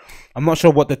neck. I'm not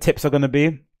sure what the tips are going to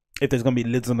be. If there's going to be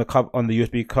lids on the cover, on the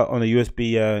USB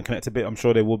connector bit, I'm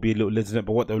sure there will be little lids in it.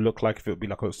 But what they'll look like, if it would be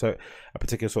like a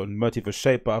particular sort of motif or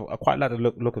shape. But I quite like the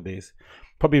look of these.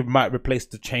 Probably might replace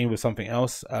the chain with something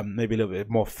else, maybe a little bit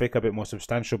more thick, a bit more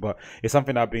substantial. But it's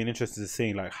something I've been interested in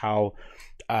seeing, like how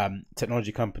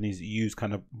technology companies use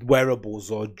kind of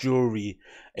wearables or jewelry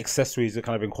accessories to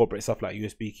kind of incorporate stuff like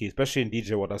USB keys, especially in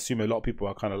DJ world. I assume a lot of people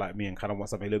are kind of like me and kind of want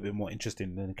something a little bit more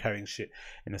interesting than carrying shit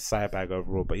in a side bag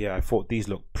overall. But yeah, I thought these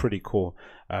look pretty cool.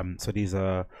 So these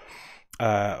are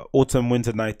autumn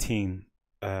winter 19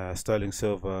 sterling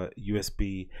silver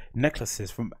USB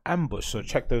necklaces from Ambush. So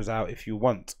check those out if you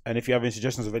want. And if you have any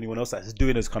suggestions of anyone else that's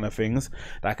doing those kind of things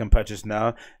that I can purchase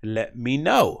now, let me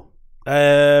know.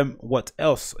 What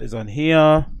else is on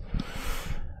here?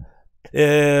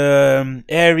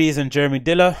 ARIES and Jeremy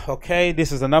Diller. Okay,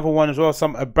 this is another one as well.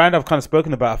 A brand I've kind of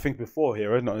spoken about, I think, before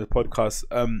here, not in the podcast.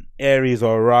 ARIES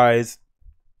or ARIES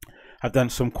have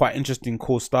done some quite interesting,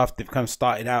 cool stuff. They've kind of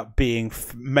started out being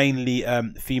mainly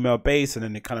female based, and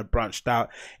then they kind of branched out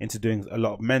into doing a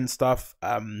lot of men's stuff.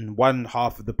 One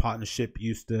half of the partnership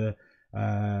used to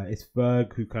it's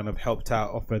Ferg, who kind of helped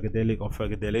out, or Fergadelic or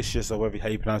Fergadelicious, or whatever how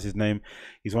you pronounce his name.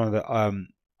 He's one of the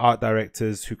art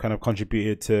directors who kind of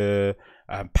contributed to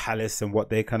Palace and what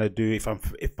they kind of do.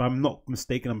 If I'm not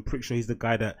mistaken, I'm pretty sure he's the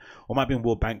guy that, or might be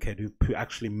Will Bankhead, who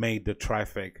actually made the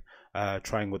trifeg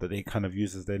triangle that they kind of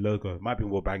use as their logo. It might be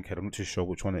Will Bankhead, I'm not too sure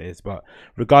which one it is, but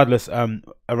regardless,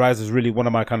 ARIES is really one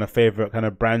of my kind of favorite kind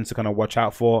of brands to kind of watch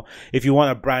out for. If you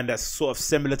want a brand that's sort of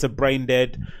similar to Brain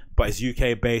Dead, but it's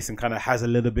UK based and kind of has a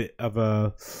little bit of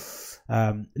a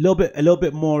little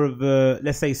bit more of a,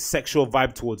 let's say, sexual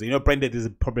vibe towards it. You know, Brain Dead is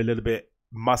probably a little bit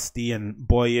musty and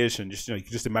boyish, and just, you know, you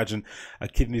can just imagine a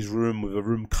kid in his room with a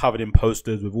room covered in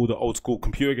posters with all the old school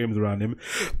computer games around him.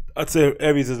 I'd say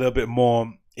ARIES is a little bit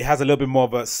more, it has a little bit more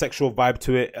of a sexual vibe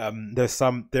to it.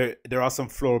 There are some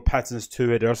floral patterns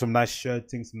to it. There are some nice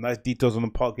shirting, some nice details on the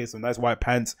pockets, some nice white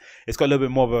pants. It's got a little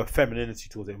bit more of a femininity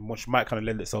towards it, which might kind of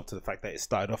lend itself to the fact that it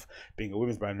started off being a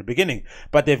women's brand in the beginning.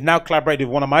 But they've now collaborated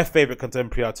with one of my favorite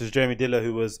contemporary artists, Jeremy Diller,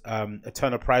 who was a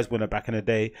Turner Prize winner back in the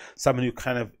day. Someone who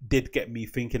kind of did get me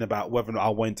thinking about whether or not I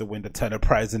wanted to win the Turner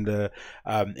Prize in the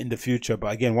future.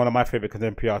 But again, one of my favorite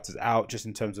contemporary artists out, just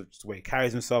in terms of just the way he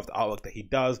carries himself, the artwork that he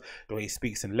does, the way he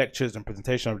speaks in lectures and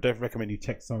presentation. I would definitely recommend you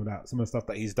check some of the stuff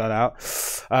that he's done out.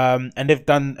 And they've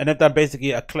done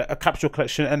basically a capsule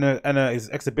collection and an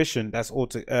exhibition that's all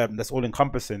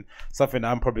encompassing. Something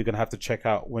that I'm probably gonna have to check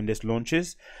out when this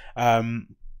launches.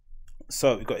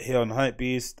 So we got here on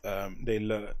Hypebeast.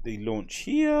 They launch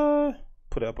here.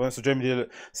 Put it up on. So Germany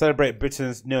celebrate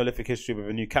Britain's Neolithic history with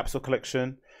a new capsule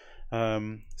collection.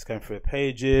 It's going through the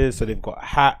pages. So they've got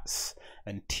hats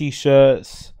and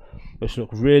t-shirts, which look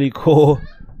really cool.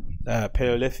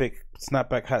 Paleolithic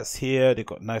snapback hats here. They've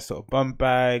got nice little bum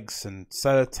bags and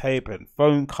sellotape and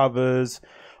phone covers.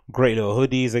 Great little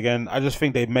hoodies. Again, I just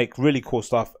think they make really cool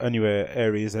stuff anyway.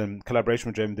 ARIES, and collaboration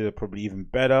with Jeremy did probably even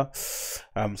better.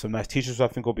 Some nice t-shirts I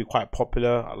think will be quite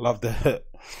popular. I love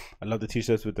the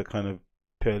t-shirts with the kind of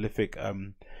Paleolithic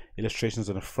illustrations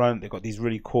on the front. They've got these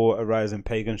really cool ARIES and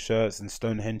pagan shirts, and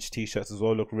Stonehenge t-shirts as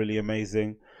well, look really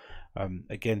amazing.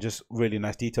 Again, just really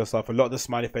nice detail stuff. A lot of the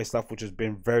smiley face stuff, which has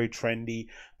been very trendy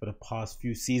for the past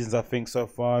few seasons, I think, so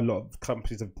far. A lot of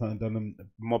companies have done them,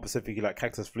 more specifically like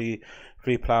Cactus Flea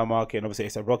Flower Market, and obviously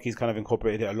ASAP Rocky's kind of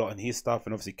incorporated it a lot in his stuff,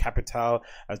 and obviously Capital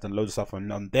has done loads of stuff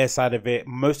on their side of it,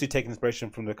 mostly taking inspiration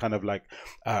from the kind of like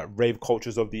rave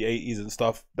cultures of the 80s and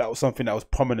stuff. That was something that was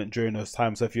prominent during those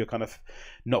times. So if you're kind of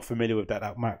not familiar with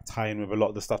that might tie in with a lot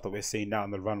of the stuff that we're seeing now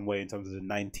on the runway in terms of the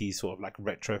 90s sort of like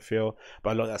retro feel.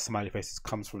 But a lot of that smiley faces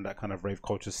comes from that kind of rave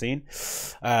culture scene.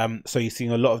 So you're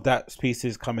seeing a lot of that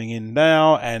pieces coming in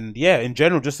now, and yeah, in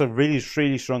general, just a really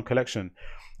strong collection.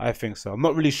 I think so. I'm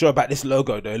not really sure about this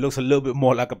logo though. It looks a little bit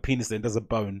more like a penis than it does a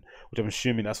bone, which I'm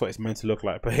assuming that's what it's meant to look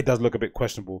like. But it does look a bit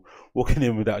questionable walking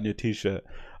in with that on your t-shirt.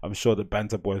 I'm sure the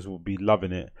banter boys will be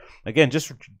loving it. Again,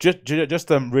 just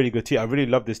really good tee. I really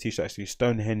love this t-shirt actually.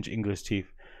 Stonehenge English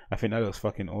teeth. I think that looks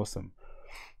fucking awesome.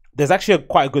 There's actually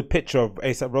quite a good picture of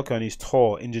A$AP Rocky on his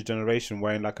tour, Injured Generation,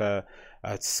 wearing like a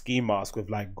ski mask with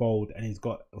like gold, and he's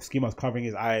got a ski mask covering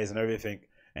his eyes and everything,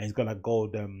 and he's got like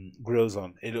gold grills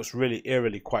on. It looks really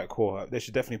eerily quite cool. They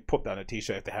should definitely put that on a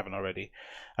t-shirt if they haven't already.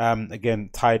 Again,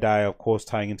 tie-dye, of course,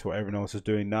 tying into what everyone else is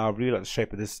doing now. I really like the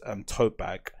shape of this tote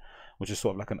bag, which is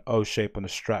sort of like an O shape on the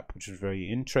strap, which is very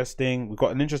interesting. We've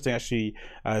got an interesting actually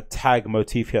tag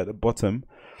motif here at the bottom.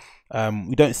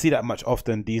 We don't see that much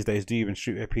often these days, do you, in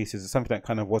streetwear pieces? It's something that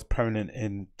kind of was permanent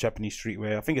in Japanese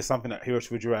streetwear. I think it's something that Hiroshi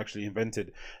Fujura actually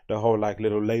invented, the whole like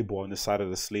little label on the side of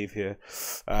the sleeve here.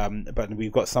 But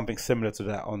we've got something similar to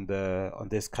that on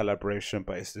this collaboration,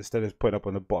 but it's instead of put up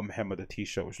on the bottom hem of the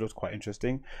t-shirt, which looks quite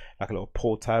interesting, like a little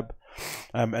pull tab.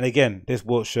 And again, this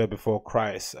Wiltshire Before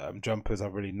Christ jumpers are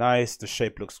really nice. The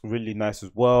shape looks really nice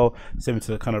as well, similar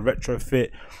to the kind of retrofit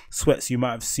sweats you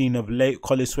might have seen of late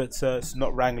college sweatshirts,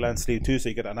 not Raglan sleeve too, so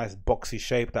you get that nice boxy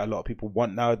shape that a lot of people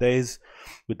want nowadays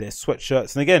with their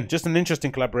sweatshirts. And again, just an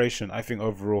interesting collaboration, I think,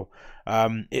 overall.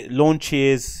 It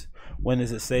launches, when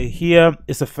does it say here?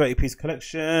 It's a 30-piece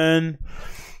collection.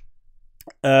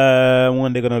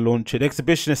 When they're gonna launch it, the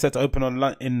exhibition is set to open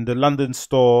on in the London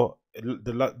store,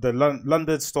 the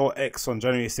London store X on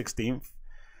January 16th,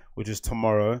 which is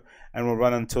tomorrow, and will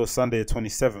run until Sunday the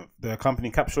 27th. The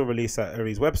accompanying capsule release at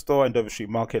ARIES web store and Dover Street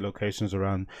Market locations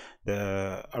around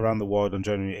the world on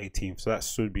January 18th. So that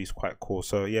should be quite cool.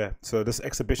 So yeah, so this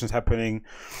exhibition is happening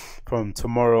from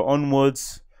tomorrow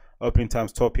onwards. Opening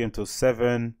times 12 p.m. till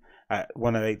 7 at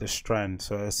 108 The Strand.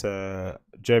 So it's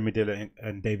Jeremy Diller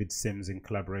and David Sims in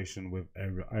collaboration with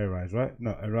ARIES, right?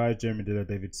 No, ARIES, Jeremy Diller,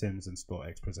 David Sims, and Store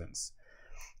X presents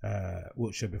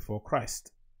Wiltshire Before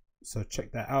Christ. So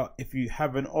check that out if you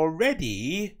haven't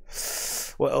already.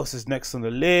 What else is next on the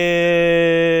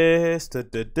list?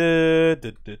 What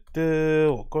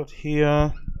got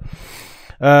here?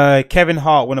 Kevin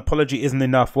Hart, when apology isn't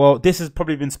enough. Well, this has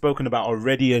probably been spoken about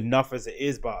already enough as it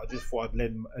is, but I just thought I'd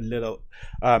lend a little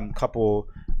couple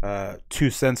 2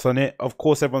 cents on it. Of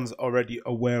course, everyone's already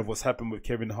aware of what's happened with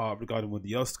Kevin Hart regarding with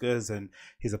the Oscars and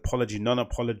his apology,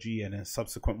 non-apology, and then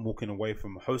subsequent walking away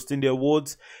from hosting the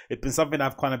awards. It's been something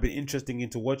I've kind of been interesting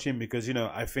into watching because, you know,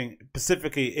 I think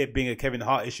specifically it being a Kevin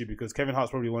Hart issue, because Kevin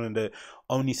Hart's probably one of the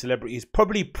only celebrities,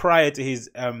 probably prior to his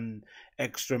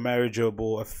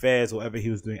extramarital affairs or whatever he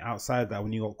was doing outside that,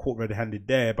 when you got caught red-handed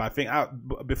there. But I think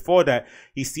before that,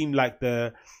 he seemed like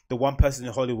the one person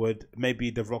in Hollywood,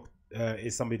 maybe The Rock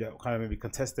is somebody that kind of maybe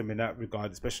contest him in that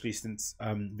regard, especially since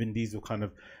Vin Diesel kind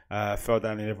of fell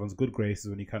down in everyone's good graces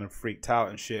when he kind of freaked out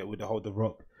and shit with the whole The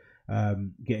Rock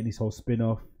getting his whole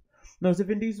spin-off. No, was it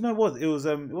Vin Diesel? No,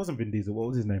 it wasn't Vin Diesel. What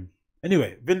was his name?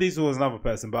 Anyway, Vin Diesel was another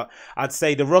person, but I'd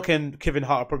say The Rock and Kevin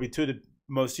Hart are probably two of the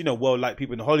most, you know, well-liked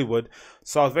people in Hollywood.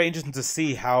 So I was very interested to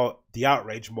see how the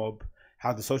outrage mob,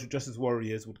 how the social justice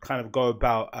warriors would kind of go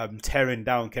about tearing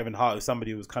down Kevin Hart, as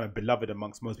somebody who was kind of beloved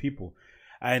amongst most people.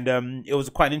 And it was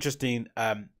quite an interesting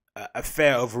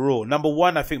affair overall. Number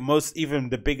one, I think even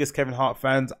the biggest Kevin Hart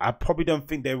fans, I probably don't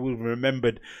think they would have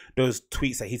remembered those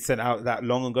tweets that he sent out that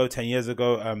long ago, 10 years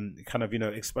ago, kind of, you know,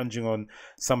 expunging on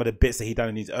some of the bits that he done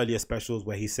in his earlier specials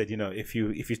where he said, you know, if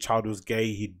your child was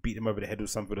gay, he'd beat him over the head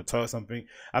with something, with a toe or something.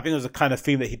 I think it was a kind of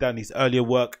theme that he done in his earlier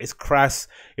work. It's crass.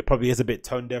 It probably is a bit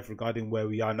tone deaf regarding where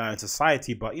we are now in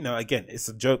society. But, you know, again, it's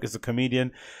a joke. It's a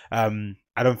comedian.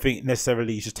 I don't think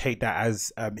necessarily you should take that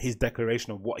as his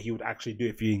declaration of what he would actually do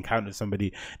if he encountered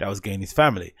somebody that was gay in his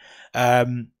family.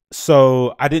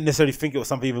 So I didn't necessarily think it was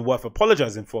something even worth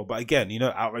apologizing for. But again, you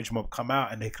know, outrage mob come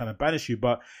out and they kind of banish you.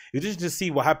 But you just to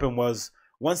see what happened was,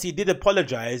 once he did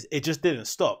apologize, it just didn't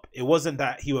stop. It wasn't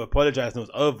that he would apologize and it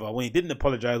was over. When he didn't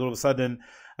apologize, all of a sudden,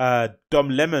 Dom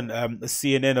Lemon,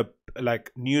 CNN,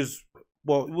 like news,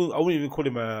 well, I wouldn't even call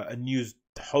him a news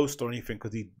host or anything,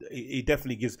 because he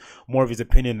definitely gives more of his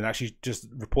opinion and actually just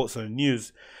reports on the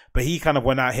news. But he kind of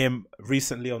went at him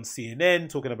recently on CNN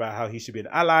talking about how he should be an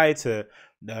ally to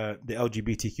the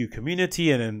LGBTQ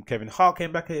community, and then Kevin Hart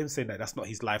came back at him saying that that's not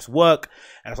his life's work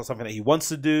and that's not something that he wants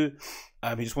to do.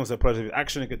 He just wants to apologize with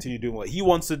action and continue doing what he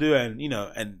wants to do, and, you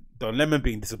know, and Don Lemon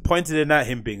being disappointed in that,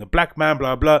 him being a black man,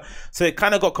 blah blah. So it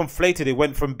kind of got conflated. It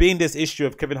went from being this issue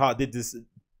of Kevin Hart did this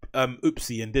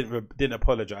oopsie and didn't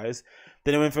apologize.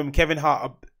 Then it went from Kevin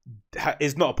Hart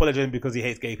is not apologizing because he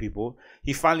hates gay people.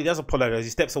 He finally does apologize.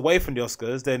 He steps away from the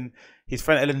Oscars. Then his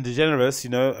friend Ellen DeGeneres, you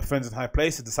know, Friends in High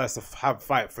Places, decides to have a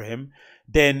fight for him.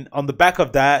 Then on the back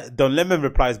of that, Don Lemon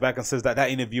replies back and says that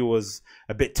that interview was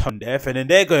a bit tone deaf, and then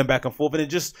they're going back and forth, and it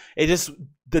just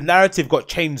the narrative got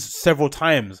changed several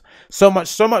times, so much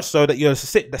so that you're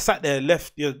sat there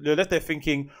left there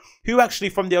thinking, who actually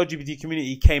from the LGBT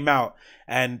community came out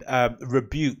and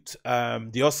rebuked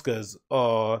the Oscars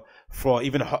or for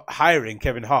even hiring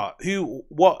Kevin Hart?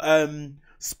 What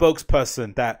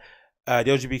spokesperson that the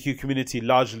LGBTQ community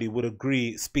largely would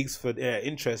agree speaks for their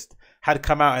interest had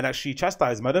come out and actually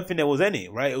chastised him? I don't think there was any,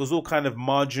 right? It was all kind of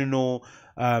marginal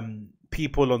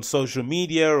people on social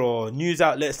media or news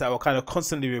outlets that were kind of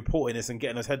constantly reporting this and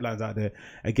getting those headlines out there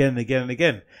again and again and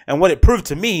again. And what it proved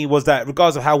to me was that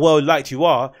regardless of how well liked you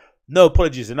are, no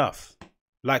apology is enough.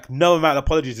 Like, no amount of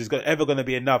apologies is ever going to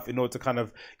be enough in order to kind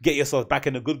of get yourself back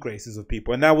in the good graces of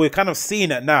people. And now we're kind of seeing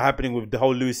that now happening with the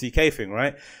whole Louis C.K. thing,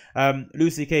 right? Louis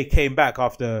C.K. came back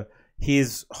after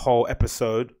his whole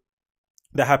episode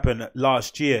that happened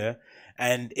last year,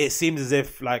 and it seems as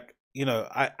if, like, you know,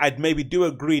 I'd maybe do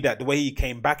agree that the way he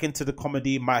came back into the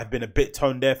comedy might have been a bit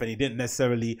tone deaf, and he didn't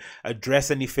necessarily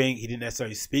address anything. He didn't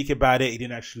necessarily speak about it. He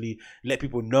didn't actually let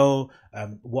people know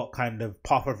what kind of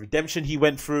path of redemption he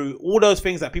went through. All those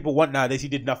things that people want nowadays, he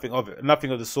did nothing of it, nothing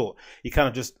of the sort. He kind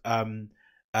of just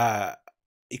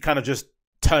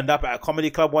turned up at a comedy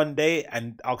club one day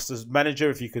and asked his manager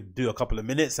if he could do a couple of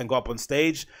minutes and go up on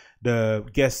stage. The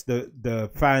guests,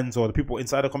 the fans or the people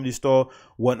inside the comedy store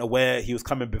weren't aware he was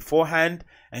coming beforehand,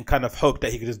 and kind of hoped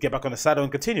that he could just get back on the saddle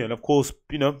and continue. And of course,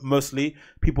 you know, mostly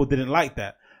people didn't like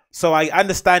that. So I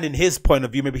understand in his point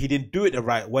of view, maybe he didn't do it the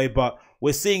right way, but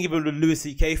we're seeing even the Louis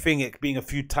C.K. thing, it being a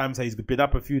few times, he's been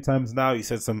up a few times now. He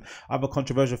said some other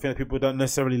controversial things that people don't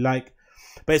necessarily like.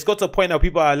 But it's got to a point now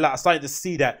people are starting to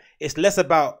see that it's less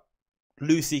about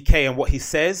Louis C.K. and what he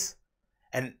says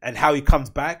and how he comes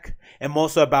back, and more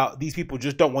so about these people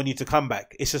just don't want you to come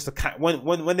back. It's just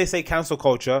when they say cancel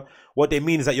culture, what they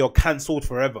mean is that you're cancelled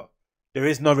forever. There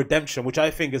is no redemption, which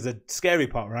I think is a scary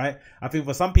part, right? I think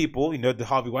for some people, you know, the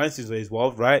Harvey Weinstein's ways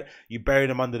involved, right? You bury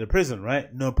them under the prison,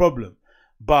 right? No problem.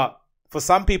 But for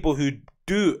some people who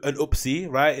do an oopsie,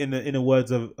 right, in the words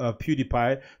of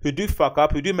PewDiePie, who do fuck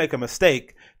up, who do make a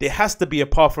mistake, there has to be a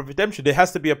path of redemption. There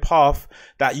has to be a path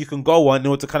that you can go on in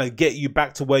order to kind of get you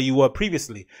back to where you were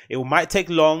previously. It might take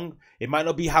long. It might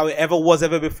not be how it ever was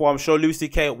ever before. I'm sure Louis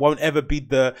C.K. won't ever be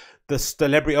the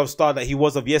celebrity of star that he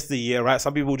was of yesteryear, right?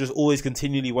 Some people just always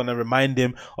continually want to remind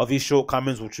him of his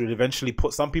shortcomings, which will eventually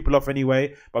put some people off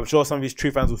anyway. But I'm sure some of his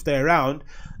true fans will stay around.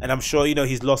 And I'm sure, you know,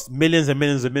 he's lost millions and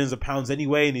millions and millions of pounds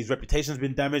anyway, and his reputation's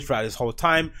been damaged throughout this whole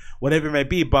time, whatever it may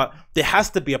be. But there has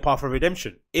to be a path of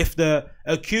redemption. If the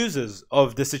accusers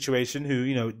of the situation, who,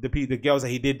 you know, the girls that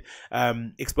he did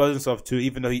expose himself to,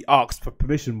 even though he asked for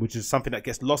permission, which is something that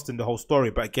gets lost in the whole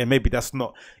story, but again, maybe that's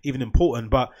not even important.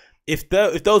 But if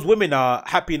those women are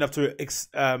happy enough to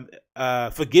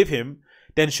forgive him,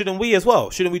 then shouldn't we as well?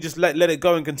 Shouldn't we just let it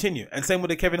go and continue? And same with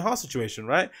the Kevin Hart situation,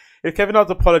 right? If Kevin Hart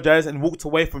apologized and walked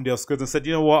away from the Oscars and said,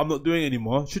 you know what, I'm not doing it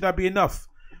anymore, should that be enough?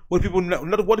 What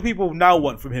do people now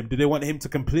want from him? Do they want him to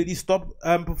completely stop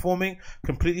performing,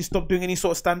 completely stop doing any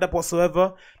sort of stand-up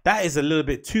whatsoever? That is a little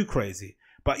bit too crazy.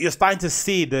 But you're starting to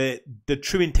see the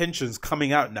true intentions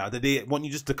coming out now, that they want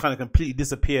you just to kind of completely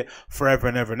disappear forever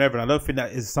and ever and ever. And I don't think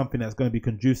that is something that's going to be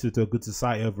conducive to a good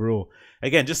society overall.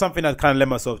 Again, just something I kind of led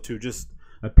myself to, just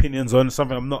opinions on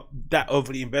something I'm not that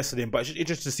overly invested in, but it's just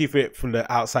interesting to see it from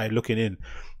the outside looking in.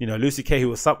 You know, Louis C.K., who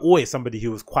was always somebody who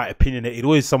was quite opinionated,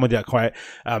 always somebody that quite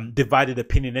divided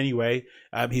opinion anyway.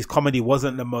 His comedy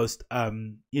wasn't the most,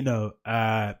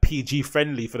 PG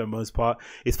friendly for the most part.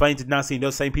 It's funny to now see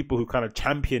those same people who kind of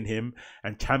champion him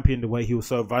and champion the way he was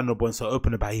so vulnerable and so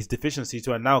open about his deficiencies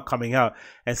to are now coming out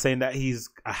and saying that he's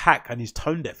a hack and he's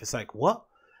tone deaf. It's like, what?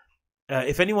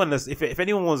 If anyone was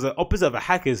the opposite of a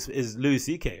hack is Louis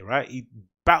C.K., right? He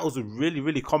battles with really,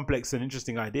 really complex and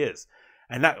interesting ideas.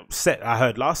 And that set I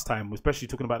heard last time, especially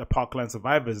talking about the Parkland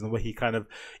survivors and the way he kind of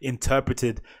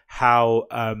interpreted how,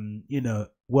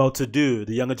 well-to-do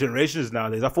the younger generations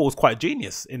nowadays, I thought was quite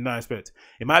genius in that aspect.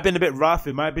 It might have been a bit rough.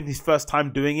 It might have been his first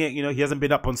time doing it. You know, he hasn't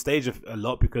been up on stage a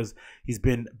lot because he's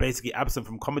been basically absent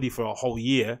from comedy for a whole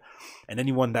year. And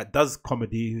anyone that does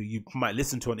comedy, who you might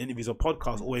listen to on interviews or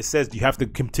podcasts, always says you have to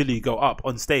continually go up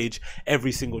on stage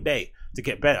every single day to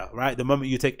get better, right? The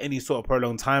moment you take any sort of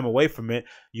prolonged time away from it,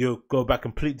 you go back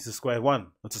completely to square one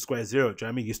or to square zero. Do you know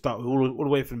what I mean? You start all the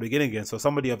way from the beginning again. So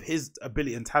somebody of his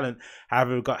ability and talent,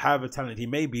 however talented he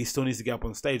may be, still needs to get up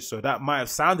on stage. So that might have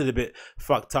sounded a bit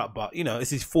fucked up, but you know,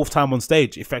 it's his fourth time on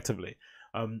stage effectively.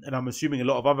 And I'm assuming a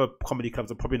lot of other comedy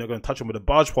clubs are probably not going to touch him with a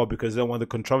barge pole because they don't want the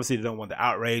controversy, they don't want the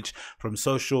outrage from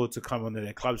social to come on to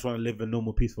their clubs, want to live a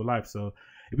normal, peaceful life. So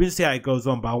It'll be to see how it goes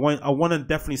on, but I want to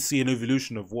definitely see an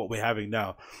evolution of what we're having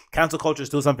now. Cancel culture is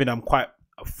still something I'm quite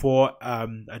for.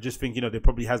 I just think, you know, there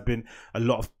probably has been a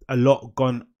lot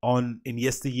gone on in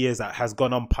yesteryears that has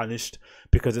gone unpunished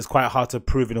because it's quite hard to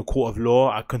prove in a court of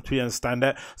law. I completely understand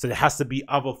that. So there has to be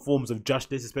other forms of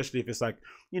justice, especially if it's like,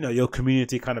 you know, your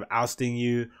community kind of ousting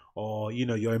you, or, you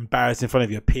know, you're embarrassed in front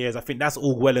of your peers. I think that's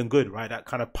all well and good, right? That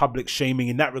kind of public shaming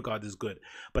in that regard is good,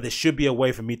 but there should be a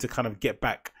way for me to kind of get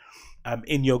back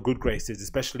in your good graces,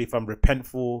 especially if I'm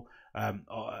repentful,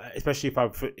 especially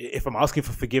if I'm asking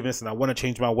for forgiveness and I want to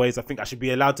change my ways. I think I should be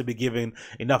allowed to be given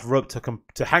enough rope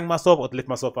to hang myself or to lift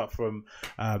myself up from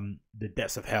the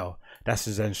depths of hell. That's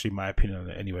essentially my opinion on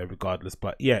it anyway, regardless.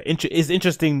 But yeah, it's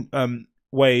interesting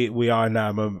way we are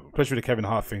now, especially with the Kevin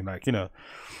Hart thing. Like, you know,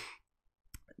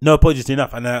 no apologies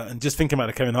enough. And just thinking about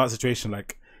the Kevin Hart situation,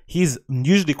 like, he's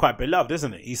usually quite beloved,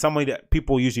 isn't it? He's somebody that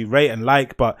people usually rate and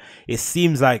like, but it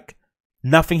seems like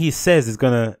nothing he says is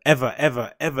gonna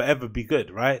ever be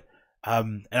good, right?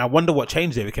 And I wonder what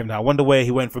changed there with Kevin Hart. I wonder where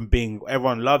he went from being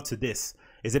everyone loved to this.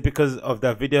 Is it because of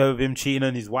that video of him cheating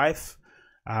on his wife?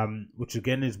 Which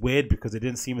again is weird because it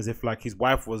didn't seem as if like his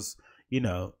wife was, you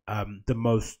know, the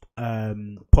most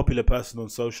popular person on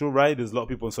social, right? There's a lot of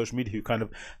people on social media who kind of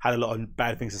had a lot of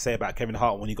bad things to say about Kevin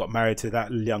Hart when he got married to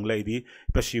that young lady,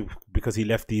 especially because he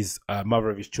left his mother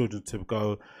of his children to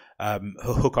go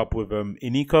hook up with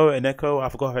Eneko, I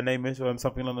forgot her name is,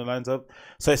 something along the lines of.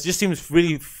 So it just seems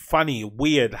really funny,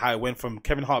 weird how it went from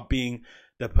Kevin Hart being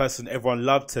the person everyone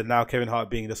loved to now Kevin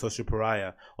Hart being the social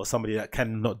pariah or somebody that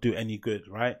cannot do any good,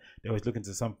 right? They're always looking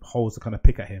to some holes to kind of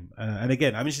pick at him. And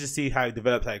again, I'm interested to see how it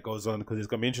develops, how it goes on, because it's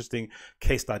going to be interesting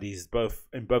case studies,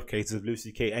 in both cases of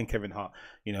Lucy Kay and Kevin Hart.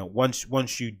 You know, once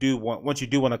you do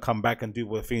want to come back and do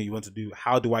what thing you want to do,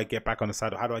 how do I get back on the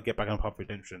saddle? How do I get back on path of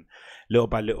redemption? Little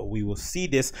by little, we will see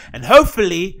this, and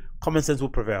hopefully, common sense will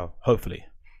prevail. Hopefully.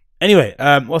 Anyway,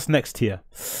 what's next here?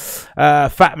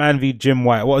 Fat Man v Jim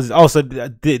White. What was it? Also,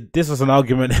 this was an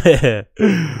argument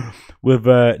with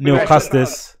Neil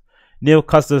Custis. Neil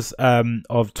Custis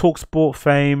of TalkSport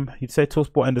fame. He'd say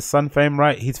TalkSport and The Sun fame,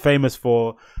 right? He's famous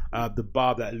for the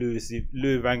barb that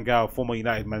Louis Van Gaal, former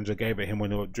United manager, gave at him when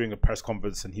they were during a press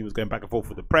conference, and he was going back and forth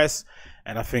with the press.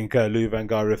 And I think Louis Van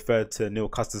Gaal referred to Neil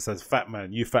Custis as "fat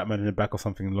man," "you fat man" in the back, or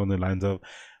something along the lines of.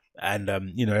 And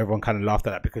you know, everyone kind of laughed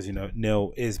at that because, you know,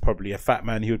 Neil is probably a fat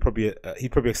man. He'd probably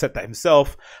accept that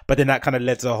himself. But then that kind of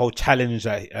led to a whole challenge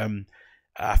that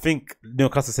I think Neil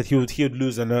Custis said he would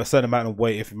lose a certain amount of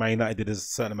weight if Man United did a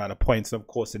certain amount of points. And of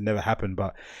course, it never happened.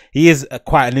 But he is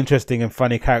quite an interesting and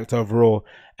funny character overall.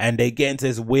 And they get into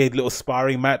this weird little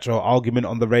sparring match or argument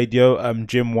on the radio.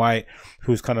 Jim White,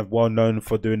 who's kind of well known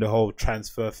for doing the whole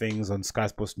transfer things on Sky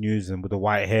Sports News and with the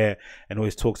white hair, and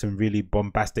always talks in really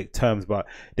bombastic terms. But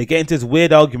they get into this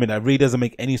weird argument that really doesn't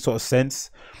make any sort of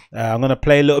sense. I'm gonna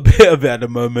play a little bit of it at the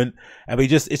moment, and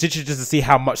it's interesting just to see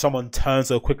how much someone turns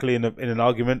so quickly in an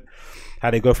argument. How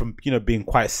they go from, you know, being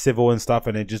quite civil and stuff,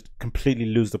 and they just completely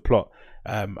lose the plot.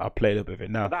 I'll play a little bit of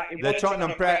it now. The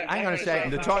Tottenham press, hang on a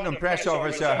second. The Tottenham press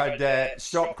officer had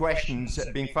stopped questions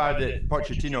being fired at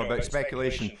Pochettino about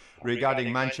speculation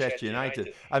regarding Manchester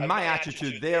United, and my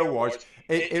attitude there was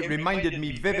it reminded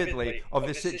me vividly of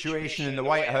the situation in the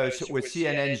White House with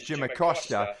CNN's Jim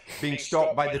Acosta being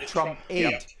stopped by the Trump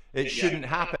aide. It shouldn't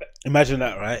happen. Imagine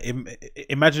that, right?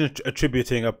 Imagine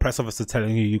attributing a press officer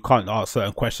telling you can't ask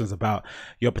certain questions about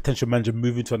your potential manager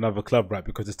moving to another club, right?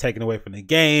 Because it's taken away from the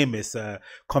game, it's a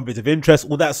conflict of interest,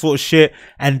 all that sort of shit.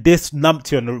 And this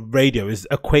numpty on the radio is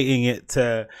equating it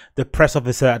to the press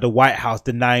officer at the White House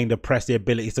denying the press the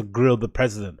ability to grill the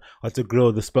president or to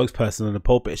grill the spokesperson in the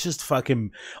pulpit. It's just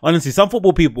fucking, honestly, some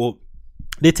football people,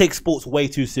 they take sports way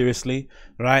too seriously,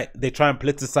 right? They try and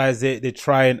politicize it. They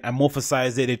try and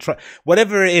amorphize it. They try,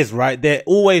 whatever it is, right? They're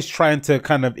always trying to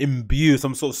kind of imbue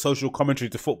some sort of social commentary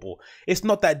to football. It's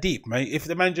not that deep, right? If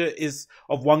the manager is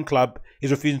of one club,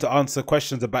 is refusing to answer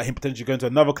questions about him potentially going to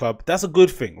another club, that's a good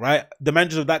thing, right? The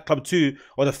managers of that club too,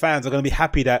 or the fans, are going to be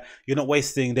happy that you're not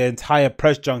wasting their entire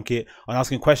press junket on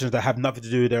asking questions that have nothing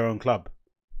to do with their own club.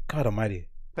 God almighty.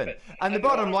 And the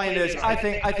bottom line is, I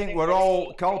think we're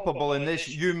all culpable in this,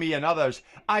 you, me, and others.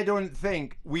 I don't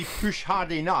think we push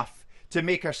hard enough to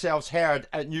make ourselves heard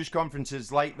at news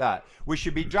conferences like that. We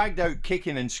should be dragged out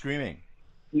kicking and screaming.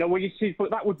 No, well, you see, but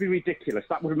that would be ridiculous.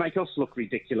 That would make us look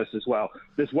ridiculous as well.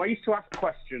 There's ways to ask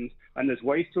questions and there's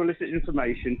ways to elicit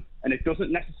information, and it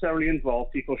doesn't necessarily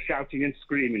involve people shouting and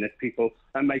screaming at people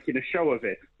and making a show of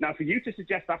it. Now, for you to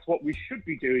suggest that's what we should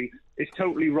be doing is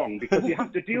totally wrong, because you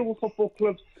have to deal with football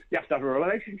clubs, you have to have a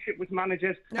relationship with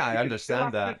managers. Yeah, I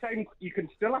understand that. You can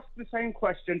still ask the same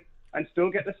question and still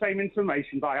get the same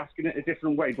information by asking it a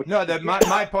different way. But no,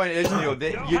 my point is, Neil,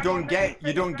 that you don't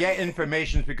get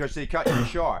information because they cut you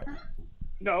short.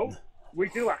 No, we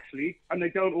do actually, and they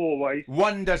don't always.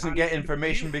 One doesn't get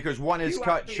information because one is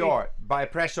cut short by a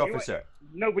press officer.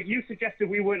 No, but you suggested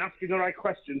we weren't asking the right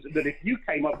questions, and that if you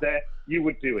came up there, you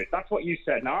would do it. That's what you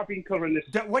said. Now, I've been covering this.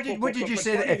 What did you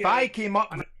say? That if I came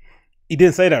up... He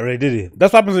didn't say that, really, did he?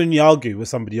 That's what happens when you argue with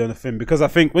somebody on a film. Because I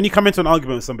think when you come into an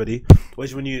argument with somebody,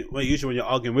 usually when you're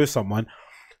arguing with someone,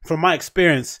 from my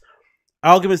experience,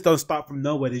 arguments don't start from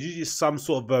nowhere. There's usually some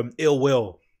sort of ill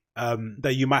will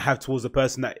that you might have towards the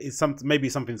person that is maybe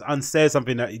something's unsaid,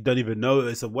 something that you don't even know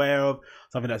is aware of,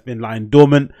 something that's been lying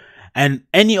dormant. And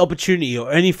any opportunity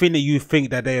or anything that you think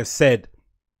that they have said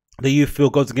that you feel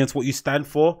goes against what you stand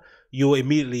for, you'll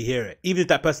immediately hear it. Even if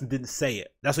that person didn't say it.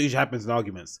 That's what usually happens in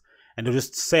arguments. And they'll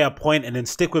just say a point and then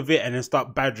stick with it and then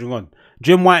start badgering on.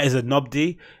 Jim White is a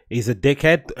knobdy. He's a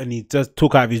dickhead and he just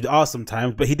talk out of his arse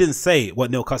sometimes. But he didn't say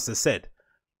what Neil Custer said.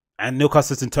 And Neil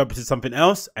Custer's interpreted something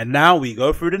else. And now we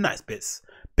go through the nice bits.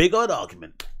 Big old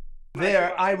argument.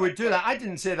 There, I would do that. I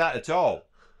didn't say that at all.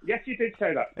 Yes, you did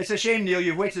say that. It's a shame, Neil,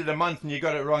 you've waited a month and you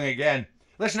got it wrong again.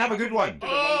 Listen, have a good one.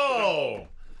 Oh!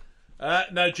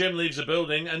 Now Jim leaves the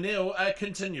building. And Neil,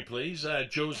 continue, please.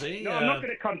 Josie. No, I'm not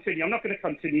going to continue. I'm not going to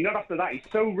continue. Not after that. He's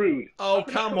so rude. Oh,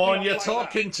 come on. You're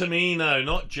talking to me now,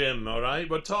 not Jim, all right?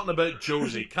 We're talking about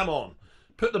Josie. Come on.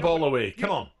 Put the ball away. Come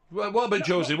on. What about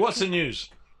Josie? What's the news?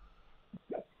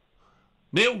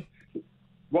 Neil?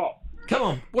 What? Come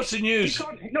on, what's the news?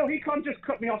 He can't just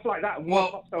cut me off like that.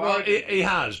 Well, he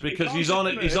has, because he's on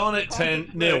at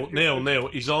 10. Neil,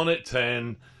 he's on at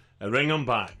 10. Ring him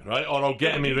back, right? Or I'll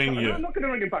get him to ring you. I'm not going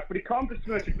to ring him back, but he can't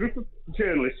besmirch a group of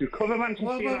journalists who cover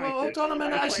Manchester United. Hold on a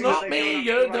minute, it's not me.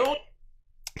 You don't.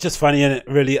 Just funny, isn't it?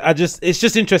 Really, it's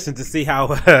just interesting to see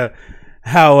how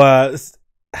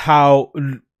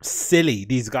silly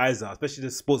these guys are, especially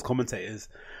the sports commentators.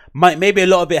 Maybe a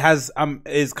lot of it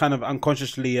is kind of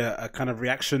unconsciously a kind of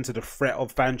reaction to the threat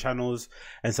of fan channels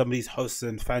and some of these hosts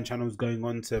and fan channels going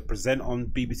on to present on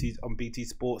BT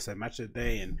Sports and Match of the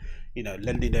Day and, you know,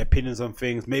 lending their opinions on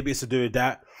things. Maybe it's to do with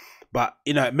that, but,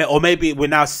 you know, or maybe we're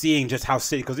now seeing just how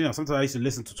silly, because, you know, sometimes I used to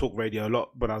listen to talk radio a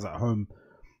lot when I was at home.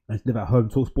 I live at home,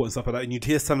 talk sport and stuff like that, and you'd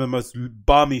hear some of the most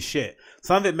balmy shit.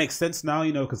 Some of it makes sense now,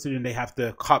 you know, considering they have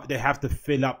to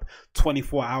fill up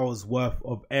 24 hours worth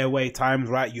of airway times,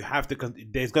 right? You have to.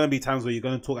 There's going to be times where you're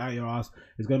going to talk out your ass.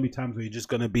 There's going to be times where you're just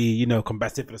going to be, you know,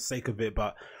 combative for the sake of it.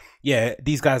 But yeah,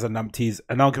 these guys are numpties.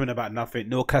 An argument about nothing.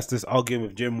 Neil Custer's arguing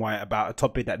with Jim White about a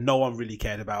topic that no one really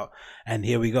cared about. And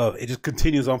here we go. It just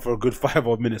continues on for a good 5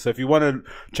 odd minutes. So if you want to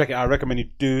check it out, I recommend you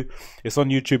do. It's on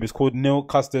YouTube. It's called Neil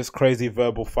Custer's Crazy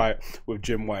Verbal Fight with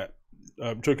Jim White.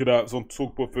 Check it out. It's on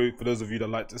Talksport for those of you that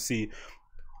like to see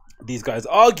these guys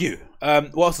argue.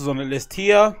 What else is on the list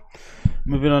here?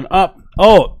 Moving on up.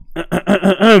 Oh,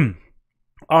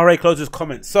 RA closes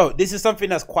comments. So this is something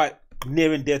that's quite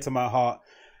near and dear to my heart.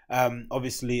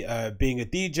 Obviously, being a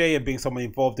DJ and being someone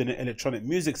involved in the electronic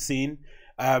music scene,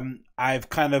 I've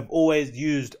kind of always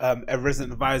used a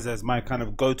resident advisor as my kind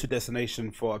of go-to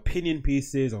destination for opinion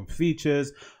pieces, on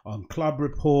features, on club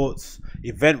reports,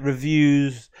 event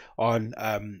reviews, on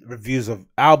reviews of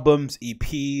albums,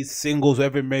 EPs, singles,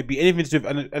 whatever it may be. Anything to do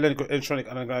with electronic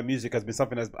underground music has been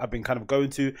something that I've been kind of going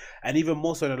to, and even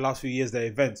more so in the last few years, the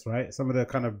events, right? Some of the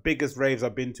kind of biggest raves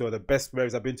I've been to, or the best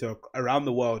raves I've been to around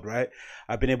the world, right?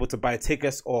 I've been able to buy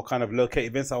tickets or kind of locate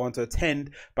events I want to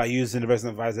attend by using the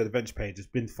resident advisor events page. It's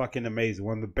been fucking amazing.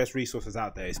 One of the best resources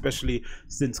out there, especially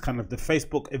since kind of the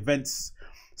Facebook events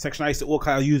section I used to all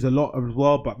kind of use a lot as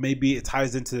well, but maybe it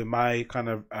ties into my kind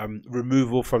of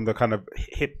removal from the kind of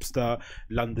hipster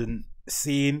London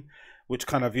scene, which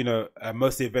kind of, you know,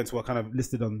 most of the events were kind of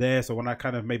listed on there. So when I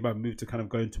kind of made my move to kind of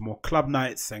go into more club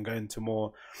nights and go into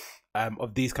more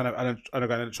of these kind of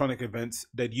underground electronic events,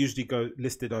 they'd usually go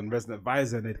listed on Resident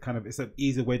Advisor, and it's an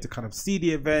easy way to kind of see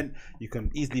the event. You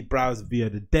can easily browse via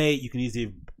the date. You can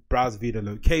easily browse via the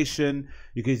location.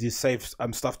 You can easily save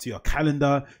stuff to your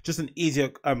calendar. Just an easier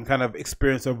kind of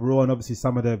experience overall. And obviously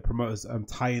some of the promoters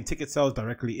tie in ticket sales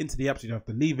directly into the app, so you don't have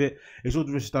to leave it. It's all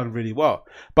just done really well.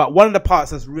 But one of the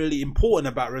parts that's really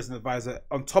important about Resident Advisor,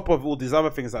 on top of all these other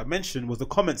things I mentioned, was the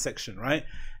comment section, right?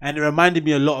 And it reminded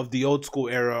me a lot of the old school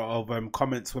era of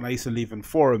comments when I used to leave in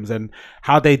forums, and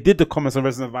how they did the comments on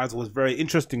Resident Advisor was very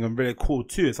interesting and really cool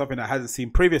too. It's something I hadn't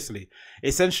seen previously.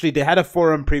 Essentially, they had a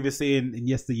forum previously in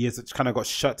yesteryears that kind of got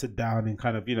shuttered down and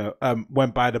kind of, you know,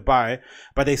 went by the by,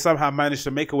 but they somehow managed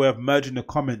to make a way of merging the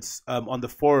comments on the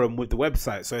forum with the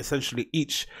website. So essentially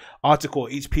each article,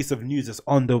 each piece of news that's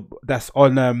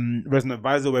on Resident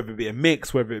Advisor, whether it be a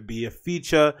mix, whether it be a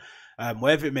feature,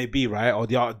 whatever it may be, right, or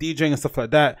the art of DJing and stuff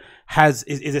like that, is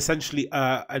essentially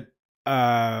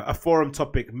a forum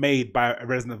topic made by a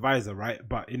resident advisor, right?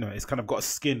 But you know, it's kind of got a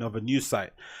skin of a news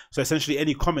site. So essentially,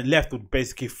 any comment left would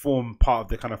basically form part of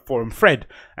the kind of forum thread,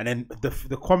 and then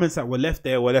the comments that were left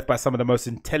there were left by some of the most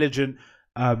intelligent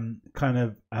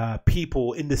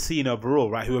people in the scene overall,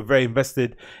 right, who were very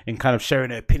invested in kind of sharing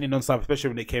their opinion on stuff, especially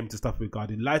when it came to stuff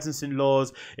regarding licensing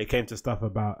laws. It came to stuff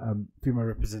about female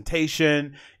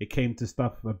representation. It came to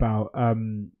stuff about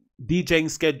DJing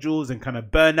schedules and kind of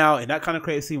burnout and that kind of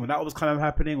creative scene. When that was kind of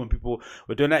happening, when people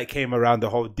were doing that, it came around the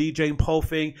whole DJing poll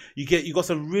thing. You got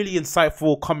some really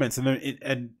insightful comments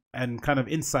and kind of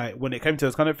insight when it came to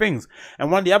those kind of things. And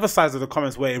one of the other sides of the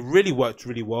comments where it really worked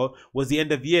really well was the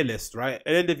end of year list, right?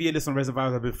 An end of year list on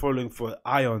Reservoirs I've been following for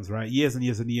ions, right? Years and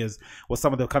years and years, was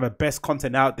some of the kind of best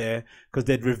content out there, because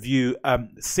they'd review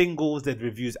singles, they'd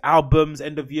review albums,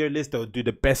 end of year list, they'll do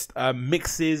the best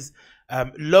mixes.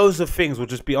 Loads of things will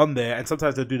just be on there, and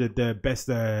sometimes they'll do the best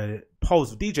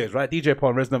polls of DJs, right? DJ poll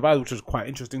and Resident Advisor, which was quite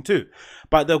interesting too.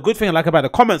 But the good thing I like about the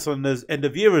comments on those end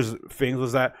of year things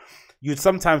was that you'd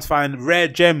sometimes find rare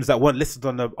gems that weren't listed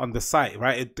on the site,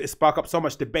 right? It sparked up so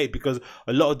much debate, because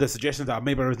a lot of the suggestions that are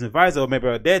made by Resident Advisor or maybe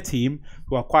by their team,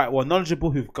 who are quite well knowledgeable,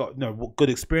 who've got, you know,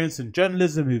 good experience in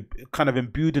journalism, who've kind of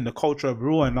imbued in the culture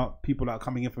overall, and not people that are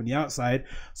coming in from the outside.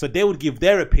 So they would give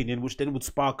their opinion, which then would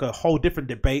spark a whole different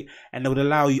debate, and it would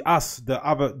allow us, the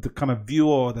kind of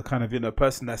viewer, or the kind of, you know,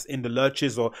 person that's in the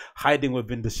lurches or hiding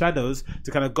within the shadows, to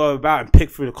kind of go about and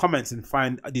pick through the comments and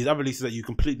find these other releases that you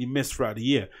completely missed throughout the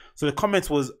year. So the comments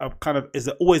was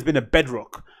always been a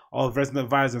bedrock of Resident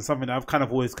Advisor, and something that I've kind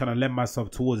of always kind of lent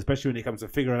myself towards, especially when it comes to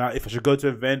figuring out if I should go to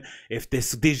an event, if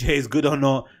this DJ is good or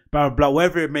not, blah blah blah,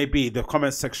 whatever it may be. The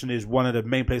comment section is one of the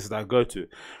main places that I go to,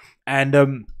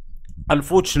 and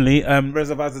unfortunately,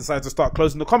 Resident Advisor decided to start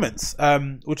closing the comments,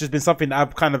 which has been something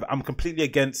that I'm completely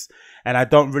against, and I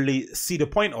don't really see the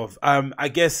point of. I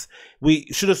guess we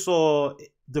should have saw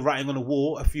the writing on the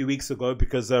wall a few weeks ago,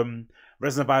 because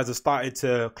Resident Advisor started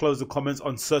to close the comments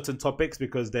on certain topics,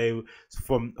 because they,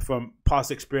 from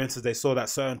past experiences, they saw that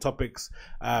certain topics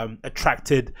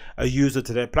attracted a user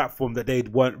to their platform that they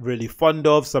weren't really fond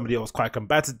of, somebody that was quite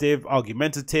combative,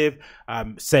 argumentative,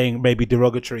 saying maybe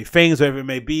derogatory things, whatever it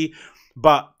may be.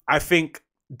 But I think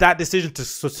that decision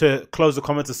to close the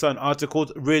comments to certain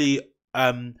articles really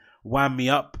wound me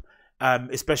up.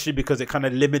 Especially because it kind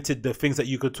of limited the things that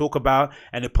you could talk about,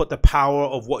 and it put the power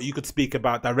of what you could speak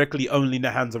about directly only in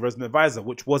the hands of Resident Advisor,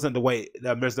 which wasn't the way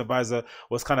Resident Advisor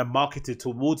was kind of marketed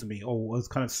towards me, or was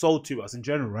kind of sold to us in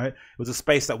general, right? It was a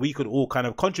space that we could all kind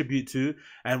of contribute to,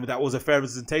 and that was a fair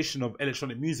representation of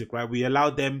electronic music, right? We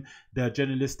allowed them the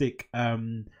journalistic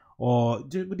or what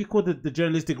do you call the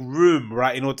journalistic room,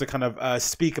 right, in order to kind of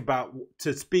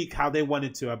speak how they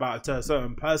wanted to about a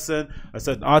certain person, a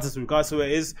certain artist, regardless of who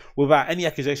it is, without any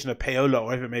accusation of payola or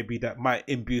whatever it may be that might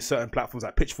imbue certain platforms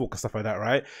like Pitchfork and stuff like that,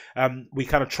 right? We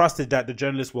kind of trusted that the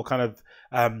journalists were kind of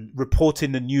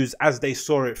reporting the news as they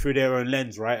saw it through their own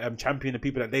lens, right? Championing the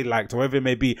people that they liked, or whatever it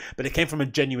may be, but it came from a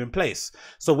genuine place.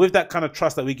 So with that kind of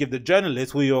trust that we give the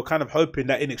journalists, we are kind of hoping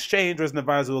that in exchange, Resident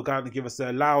Advisor will kind of give us,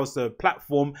 allow us a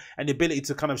platform and the ability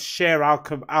to kind of share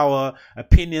our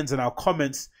opinions and our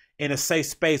comments in a safe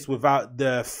space without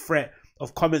the threat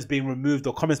of comments being removed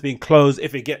or comments being closed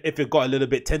if it got a little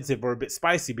bit tentative or a bit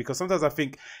spicy. Because sometimes I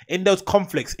think in those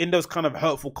conflicts, in those kind of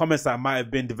hurtful comments that might have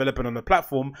been developing on the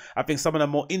platform, I think some of the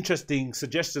more interesting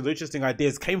suggestions or interesting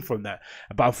ideas came from that.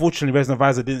 But unfortunately, Resident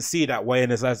Advisor didn't see it that way and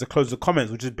decided to close the comments,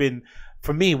 which has been,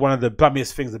 for me, one of the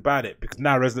bummiest things about it, because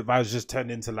now Resident Advisor just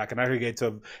turned into like an aggregator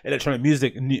of electronic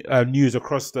music news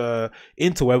across the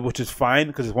interweb, which is fine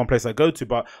because it's one place I go to.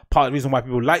 But part of the reason why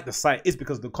people like the site is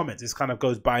because of the comments. It kind of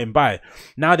goes by and by.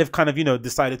 Now they've kind of, you know,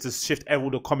 decided to shift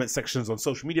all the comment sections on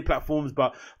social media platforms,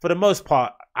 but for the most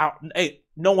part,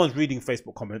 no one's reading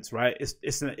Facebook comments, right?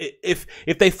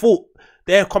 If they thought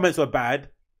their comments were bad,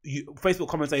 Facebook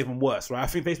comments are even worse, right? I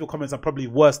think Facebook comments are probably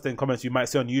worse than comments you might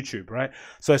see on YouTube, right?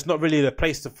 So it's not really the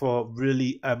place for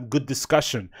really good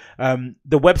discussion. The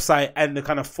website and the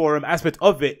kind of forum aspect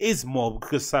of it is more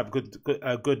good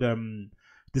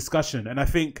discussion. And I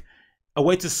think a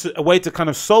way to kind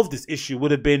of solve this issue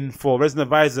would have been for Resident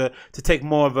Advisor to take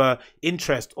more of a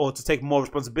interest or to take more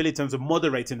responsibility in terms of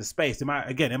moderating the space. It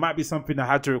might be something that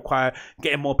had to require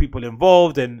getting more people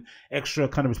involved and extra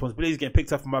kind of responsibilities getting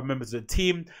picked up from other members of the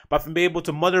team. But from being able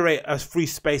to moderate a free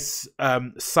space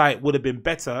site would have been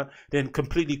better than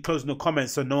completely closing the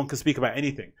comments so no one can speak about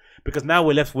anything. because now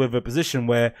we're left with a position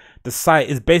where the site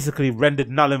is basically rendered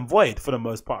null and void for the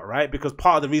most part, right? Because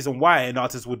part of the reason why an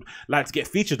artist would like to get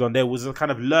featured on there was to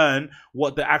kind of learn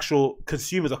what the actual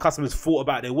consumers or customers thought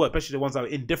about their work, especially the ones that were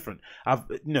indifferent.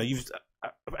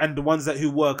 And the ones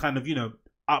who were kind of,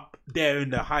 up there in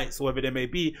the heights, or whatever they may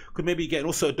be, could maybe get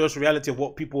also a dose of reality of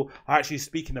what people are actually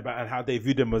speaking about and how they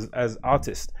view them as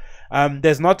artists.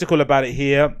 There's an article about it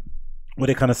here where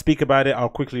they kind of speak about it. I'll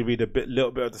quickly read a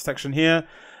little bit of the section here.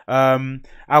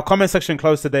 Our comment section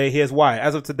closed today. Here's why.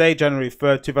 As of today, January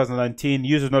 3rd, 2019,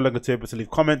 users no longer able to leave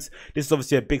comments. This is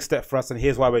obviously a big step for us, and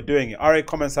here's why we're doing it. RA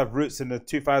comments have roots in the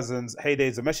 2000s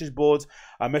heydays of message boards.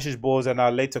 Our message boards and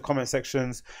our later comment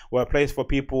sections were a place for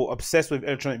people obsessed with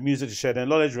electronic music to share their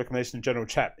knowledge, recommendation, and general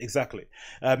chat. Exactly.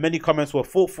 Many comments were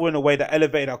thoughtful in a way that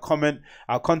elevated our content,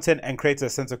 and created a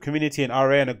sense of community in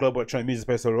RA and a global electronic music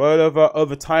space all over.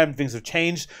 Over time, things have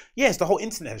changed. Yes, the whole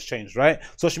internet has changed, right?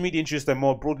 Social media introduced a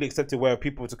more broadly accepted way of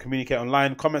people to communicate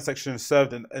online. Comment section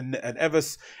served an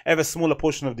ever smaller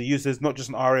portion of the users, not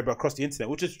just on RA but across the internet,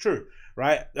 which is true,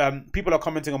 right? People are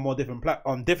commenting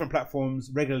on different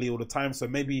platforms regularly all the time, so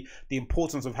maybe the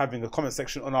importance of having a comment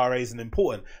section on RA isn't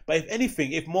important. But if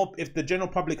anything, if the general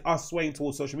public are swaying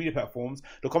towards social media platforms,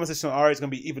 the comment section on RA is going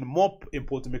to be even more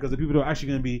important, because the people who are actually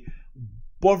going to be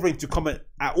bothering to comment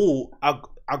at all are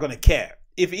going to care.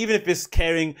 Even if it's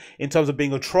caring in terms of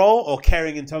being a troll or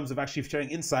caring in terms of actually sharing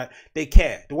insight, they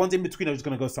care. The ones in between are just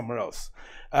going to go somewhere else.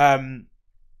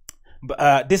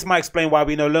 This might explain why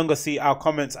we no longer see our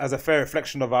comments as a fair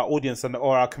reflection of our audience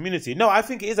or our community. No, I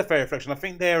think it is a fair reflection. I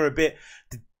think they're a bit...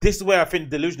 This is where I think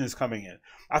delusion is coming in.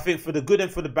 I think for the good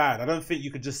and for the bad, I don't think you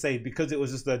could just say because it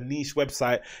was just a niche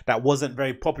website that wasn't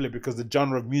very popular because the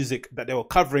genre of music that they were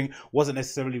covering wasn't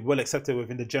necessarily well accepted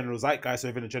within the general zeitgeist or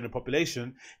within the general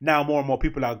population. Now more and more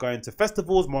people are going to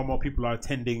festivals, more and more people are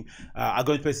attending, are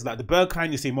going to places like the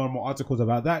Berghain. You see more and more articles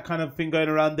about that kind of thing going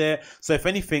around there. So if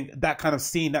anything, that kind of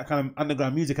scene, that kind of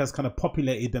underground music has kind of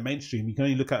populated the mainstream. You can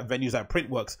only look at venues like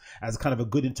Printworks as kind of a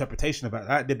good interpretation about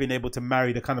that. They've been able to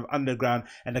marry the kind of underground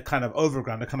and the kind of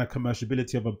overground, the kind of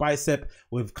commerciality of a bicep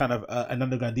with kind of an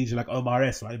underground DJ like Omar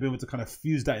S, right? They've been able to kind of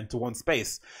fuse that into one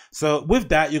space. So with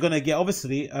that, you're going to get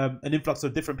obviously an influx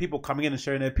of different people coming in and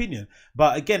sharing their opinion.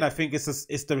 But again, I think it's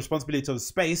the responsibility of the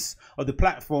space, of the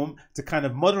platform, to kind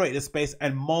of moderate the space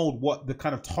and mold what the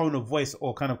kind of tone of voice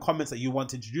or kind of comments that you want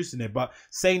to introduce in there. But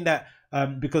saying that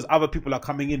because other people are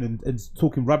coming in and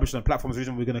talking rubbish on platforms, the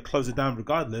reason we're going to close it down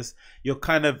regardless, you're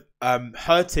kind of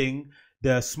hurting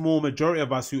the small majority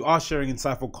of us who are sharing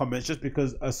insightful comments, just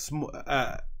because a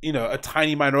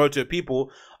tiny minority of people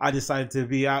are decided to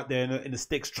be out there in the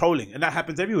sticks trolling, and that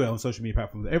happens everywhere on social media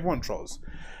platforms. Everyone trolls.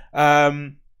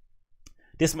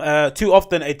 Too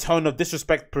often a tone of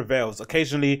disrespect prevails,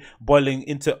 occasionally boiling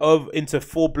into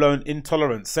full-blown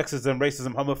intolerance, sexism,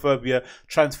 racism, homophobia,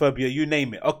 transphobia, you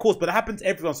name it. Of course, but it happens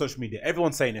everywhere on social media.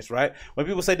 Everyone's saying this, right? When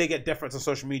people say they get death threats on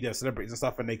social media, celebrities and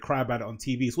stuff, and they cry about it on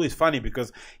TV, it's always funny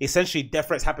because essentially death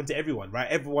threats happen to everyone, right?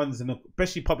 Everyone's,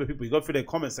 especially popular people, you go through their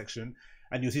comment section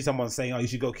and you'll see someone saying, oh, you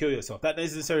should go kill yourself. That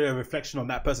isn't necessarily a reflection on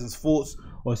that person's thoughts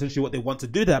or essentially what they want to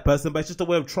do to that person, but it's just a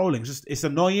way of trolling. It's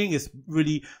annoying. It's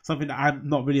really something that I'm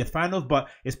not really a fan of, but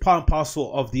it's part and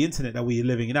parcel of the internet that we're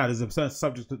living in now. There's a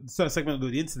certain segment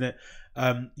of the internet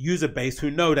user base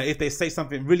who know that if they say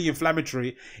something really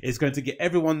inflammatory, it's going to get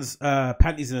everyone's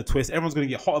panties in a twist. Everyone's going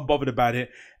to get hot and bothered about it,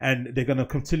 and they're going to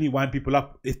continue wind people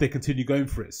up if they continue going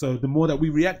for it. So the more that we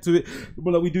react to it, the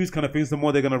more that we do these kind of things, the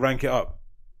more they're going to rank it up.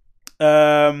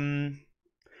 To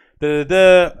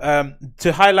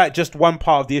highlight just one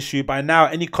part of the issue, by now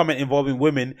any comment involving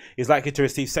women is likely to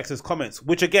receive sexist comments,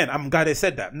 which again, I'm glad they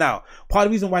said that. Now, part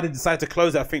of the reason why they decided to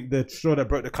close it, I think the straw that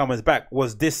broke the camel's back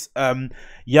was this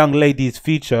young lady's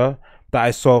feature that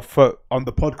I saw on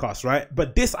the podcast, right?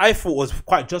 But this I thought was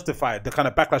quite justified, the kind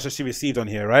of backlash that she received on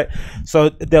here, right? So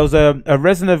there was a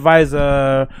Resident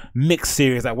Advisor mix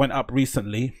series that went up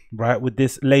recently, right, with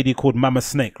this lady called Mama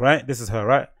Snake, right? This is her,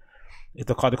 right? Is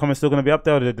the comments still going to be up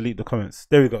there, or did they delete the comments?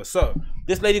 There we go. So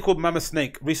this lady called Mama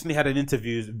Snake recently had an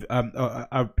interview,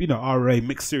 RA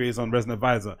mixed series on Resident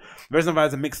Advisor. Resident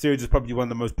Advisor mixed series is probably one of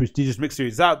the most prestigious mixed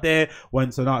series out there.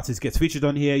 Once an artist gets featured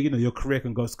on here, your career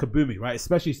can go kaboomy, right?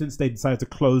 Especially since they decided to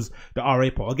close the RA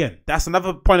poll. Again, that's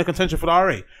another point of contention for the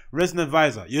RA. Resident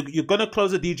Advisor, you're going to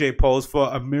close the DJ polls for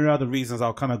a myriad of reasons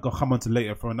I'll kind of come on to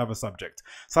later for another subject.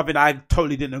 Something I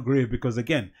totally didn't agree with, because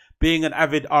again, being an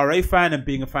avid RA fan and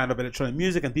being a fan of electronic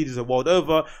music and DJs the world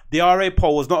over, the RA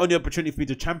poll was not only an opportunity for me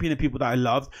to champion the people that I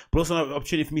loved, but also an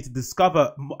opportunity for me to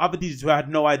discover other DJs who I had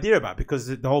no idea about, because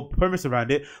the whole premise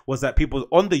around it was that people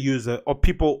on the user or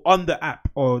people on the app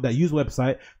or that use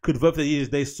website could vote for the DJs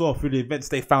they saw through the events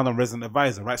they found on Resident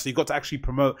Advisor, right? So you got to actually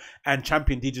promote and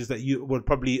champion DJs that you were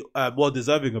probably well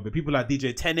deserving of it. People like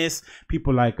DJ Tennis,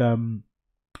 people like who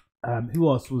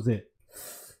else was it?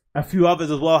 A few others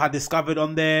as well had discovered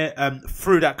on there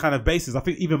through that kind of basis. I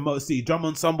think even Motor City Drum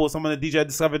Ensemble, some of the DJ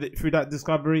discovered it through that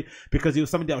discovery, because it was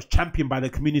something that was championed by the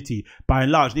community by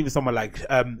and large. And even someone like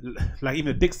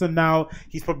even Dixon now,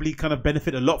 he's probably kind of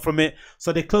benefited a lot from it.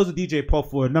 So they closed the DJ poll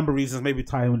for a number of reasons, maybe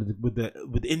tying with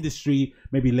the industry,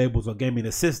 maybe labels are gaming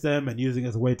the system and using it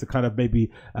as a way to kind of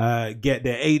maybe get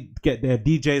their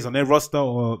DJs on their roster,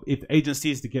 or if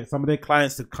agencies to get some of their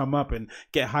clients to come up and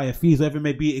get higher fees, whatever it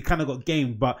may be. It kind of got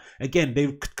gamed, but again, they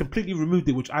completely removed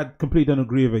it, which I completely don't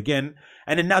agree with again.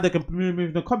 And then now they can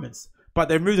remove the comments. But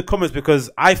they removed the comments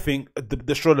because I think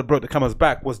the straw that broke the camel's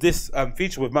back was this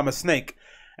feature with Mama Snake.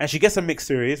 And she gets a mixed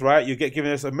series, right? You get given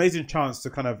this amazing chance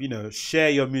to kind of, share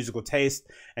your musical taste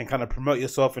and kind of promote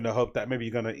yourself in the hope that maybe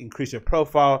you're going to increase your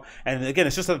profile. And again,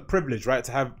 it's just a privilege, right?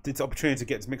 To have this opportunity to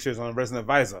get this mixed series on a Resident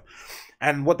Advisor.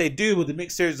 And what they do with the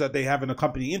mixed series that they have an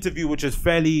accompanying interview, which is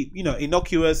fairly,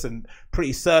 innocuous and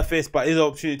pretty surface, but is an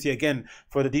opportunity again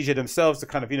for the DJ themselves to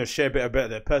kind of, share a bit of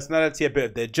their personality, a bit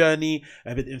of their journey,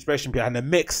 a bit of inspiration behind the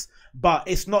mix. But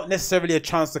it's not necessarily a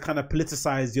chance to kind of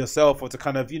politicize yourself or to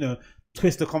kind of,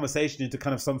 twist the conversation into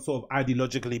kind of some sort of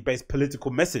ideologically based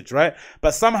political message, right?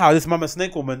 But somehow this Mama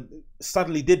Snake woman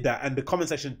suddenly did that, and the comment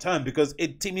section turned because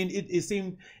it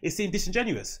seemed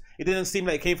disingenuous. It didn't seem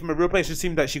like it came from a real place. It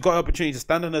seemed like she got an opportunity to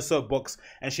stand on her soapbox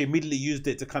and she immediately used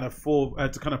it to kind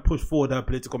of push forward her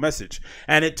political message.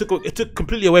 And it took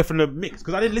completely away from the mix,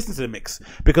 because I didn't listen to the mix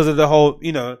because of the whole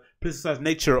politicized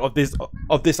nature of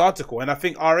this article. And I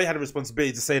think RA had a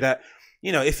responsibility to say that,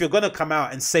 if you're going to come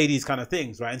out and say these kind of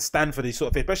things, right, and stand for these sort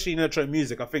of things, especially in electronic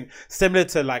music, I think similar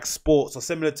to like sports or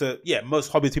similar to,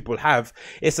 most hobbies people have,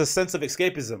 it's a sense of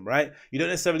escapism, right? You don't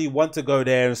necessarily want to go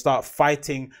there and start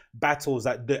fighting battles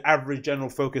that the average general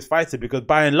focus fighter, because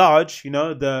by and large,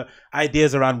 the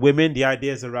ideas around women, the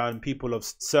ideas around people of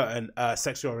certain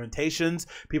sexual orientations,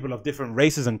 people of different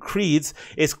races and creeds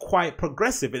is quite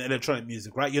progressive in electronic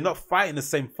music, right? You're not fighting the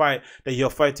same fight that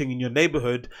you're fighting in your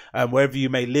neighborhood, wherever you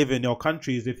may live in your countries,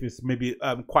 if it's maybe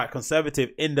quite conservative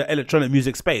in the electronic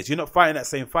music space. You're not fighting that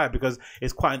same fight because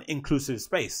it's quite an inclusive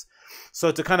space.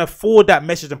 So to kind of forward that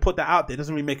message and put that out there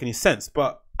doesn't really make any sense.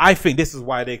 But I think this is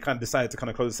why they kind of decided to kind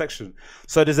of close the section.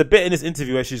 So there's a bit in this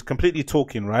interview where she's completely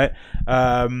talking, right?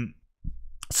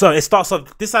 So it starts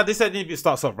off, this interview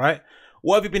starts off, right?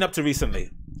 What have you been up to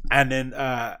recently? And then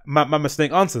Mama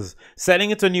Snake answers,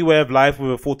 settling into a new way of life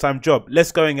with a full-time job,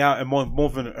 less going out and more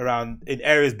moving around in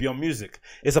areas beyond music.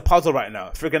 It's a puzzle right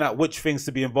now, figuring out which things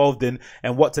to be involved in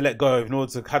and what to let go of in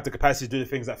order to have the capacity to do the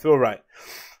things that feel right.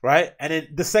 Right? And then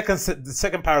the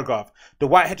second paragraph, the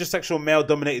white heterosexual male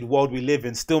dominated world we live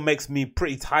in still makes me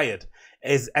pretty tired.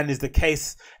 Is the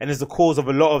case and is the cause of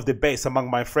a lot of debates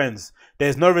among my friends.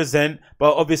 There's no resent,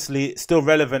 but obviously still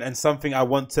relevant and something I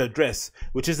want to address,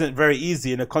 which isn't very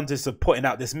easy in the context of putting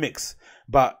out this mix.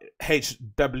 But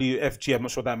HWFG, I'm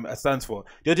not sure what that stands for.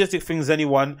 The autistic thing is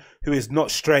anyone who is not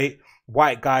straight,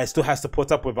 white guy still has to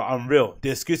put up with are unreal.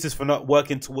 The excuses for not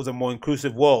working towards a more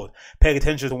inclusive world, paying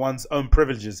attention to one's own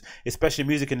privileges, especially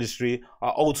music industry,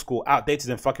 are old school, outdated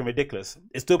and fucking ridiculous.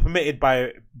 It's still permitted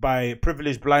by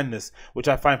privileged blindness, which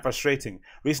I find frustrating.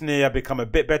 Recently I've become a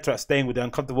bit better at staying with the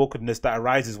uncomfortable awkwardness that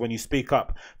arises when you speak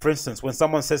up. For instance, when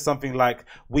someone says something like,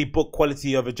 we book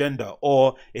quality over gender,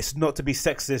 or it's not to be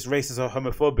sexist, racist or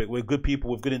homophobic, we're good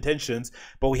people with good intentions,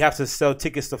 but we have to sell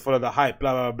tickets to follow the hype,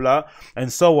 blah blah blah,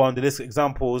 and so on. The list of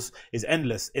examples is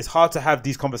endless. It's hard to have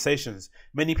these conversations.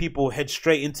 Many people head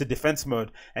straight into defense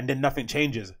mode and then nothing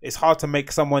changes. It's hard to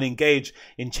make someone engage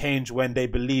in change when they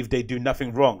believe they do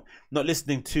nothing wrong. Not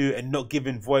listening to and not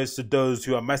giving voice to those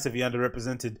who are massively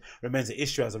underrepresented remains an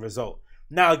issue as a result.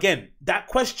 Now again, that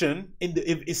question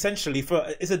essentially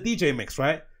it's a DJ mix,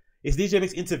 right? It's DJ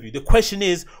mix interview. The question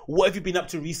is, what have you been up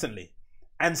to recently?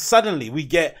 And suddenly we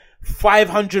get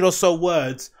 500 or so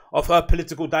words of her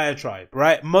political diatribe,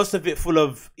 right? Most of it full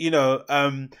of,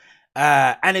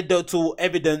 anecdotal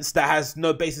evidence that has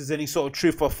no basis in any sort of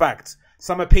truth or fact.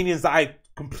 Some opinions that I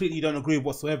completely don't agree with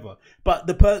whatsoever. But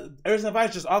Resident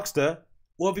Advisor just asked her,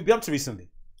 what have you been up to recently?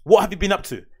 What have you been up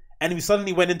to? And we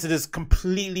suddenly went into this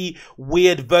completely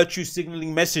weird virtue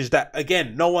signaling message that,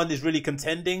 again, no one is really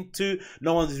contending to.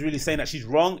 No one is really saying that she's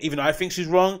wrong, even though I think she's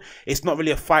wrong. It's not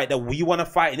really a fight that we want to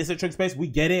fight in this electronic space. We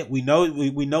get it. We know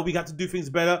we got to do things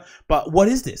better. But what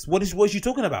is this? What is she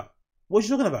talking about? What is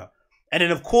she talking about? And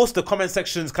then, of course, the comment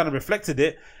sections kind of reflected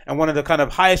it. And one of the kind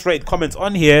of highest rated comments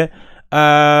on here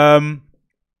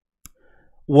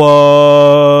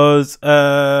was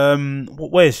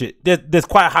where is it? There's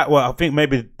quite a high, well, I think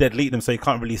maybe they delete them so you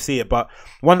can't really see it, but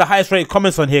one of the highest rated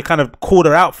comments on here kind of called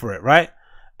her out for it, right?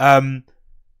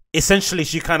 Essentially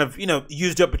she kind of, you know,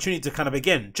 used the opportunity to kind of,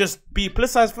 again, just be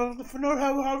politicized for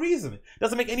no reason. It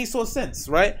doesn't make any sort of sense,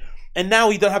 right? And now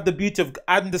we don't have the beauty of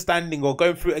understanding or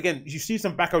going through, again, you see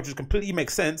some background which completely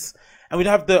makes sense, and we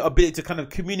don't have the ability to kind of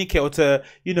communicate or to,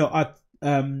 you know,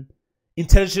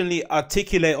 intelligently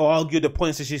articulate or argue the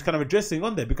points that she's kind of addressing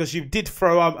on there, because she did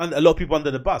throw a lot of people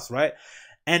under the bus, right?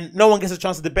 And no one gets a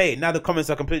chance to debate. Now the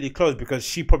comments are completely closed because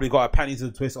she probably got her panties in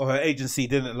a twist, or her agency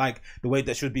didn't like the way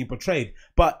that she was being portrayed.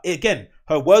 But again,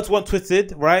 her words weren't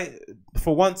twisted, right?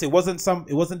 For once, it wasn't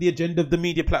the agenda of the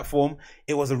media platform.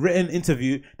 It was a written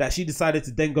interview that she decided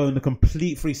to then go in the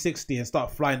complete 360 and start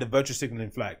flying the virtue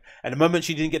signaling flag. At the moment,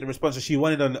 she didn't get the response that she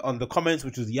wanted on the comments,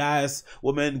 which was, yes,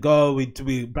 woman, go,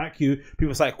 we back you.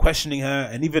 People started questioning her.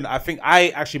 And even, I think I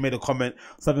actually made a comment,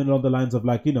 something along the lines of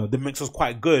like, you know, the mix was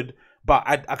quite good, but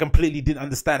I completely didn't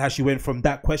understand how she went from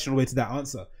that question away to that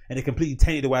answer. And it completely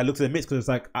tainted the way I looked at the mix, because it's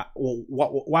like,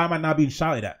 why am I now being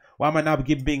shouted at? Why am I now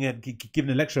given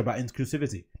a lecture about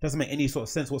inclusivity? Doesn't make any sort of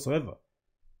sense whatsoever.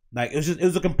 Like, it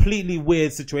was a completely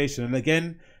weird situation. And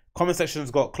again, comment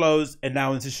sections got closed, and now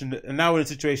we're in a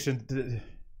situation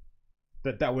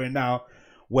that we're in now,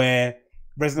 where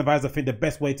resident advisors, I think the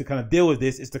best way to kind of deal with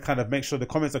this is to kind of make sure the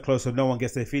comments are closed so no one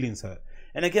gets their feelings hurt.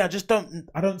 And again,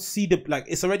 I don't see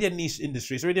it's already a niche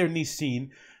industry. It's already a niche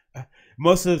scene. For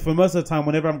most of the time,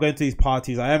 whenever I'm going to these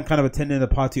parties, I am kind of attending the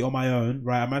party on my own,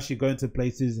 right? I'm actually going to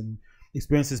places and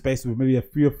experiencing spaces with maybe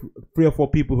three or four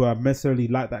people who are necessarily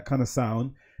like that kind of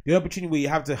sound. The opportunity where you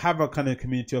have to have a kind of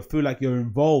community or feel like you're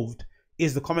involved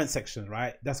is the comment section,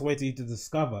 right? That's a way to you to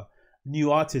discover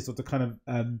new artists or to kind of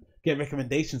get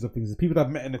recommendations of things. People that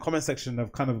I've met in the comment section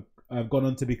have kind of gone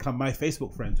on to become my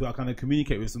Facebook friends, who I kind of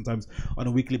communicate with sometimes on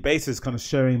a weekly basis, kind of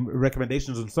sharing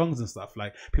recommendations on songs and stuff.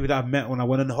 Like people that I've met when I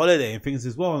went on holiday and things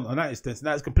as well on that instance. And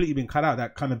that's completely been cut out.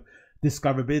 That kind of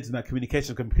discoverability and that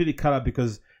communication completely cut out,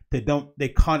 because they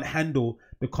can't handle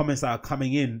the comments that are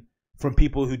coming in from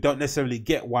people who don't necessarily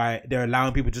get why they're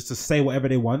allowing people just to say whatever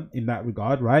they want in that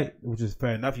regard, right? Which is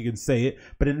fair enough, you can say it,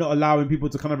 but they're not allowing people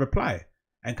to kind of reply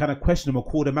and kind of question them or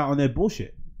call them out on their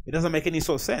bullshit. It doesn't make any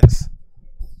sort of sense.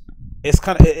 It's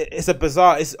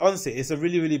honestly, it's a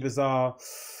really, really bizarre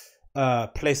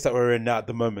place that we're in now at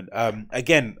the moment.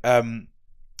 Again, the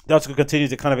article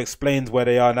continues, it kind of explains where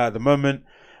they are now at the moment.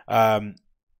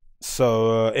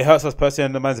 So it hurts us personally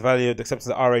and undermines the value of the acceptance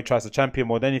that RA tries to champion.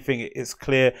 More than anything, it's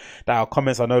clear that our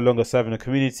comments are no longer serving the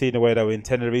community in the way that we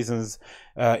intended, reasons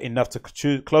enough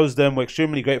to close them. We're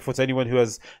extremely grateful to anyone who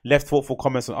has left thoughtful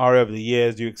comments on RA over the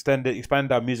years. You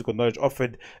expanded our musical knowledge,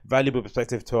 offered valuable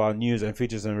perspective to our news and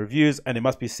features and reviews, and it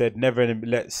must be said, never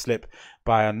let slip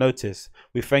by unnoticed.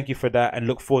 We thank you for that and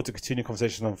look forward to continuing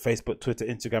conversations on Facebook, Twitter,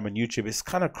 Instagram, and YouTube. It's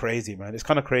kind of crazy, man. It's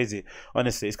kind of crazy.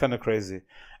 Honestly, it's kind of crazy.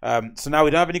 So now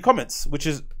we don't have any comments, which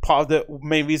is part of the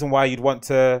main reason why you'd want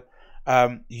to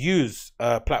use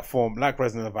a platform like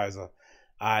Resident Advisor.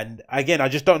 And again, I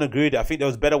just don't agree with it. I think there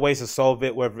was better ways to solve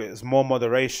it, whether it's more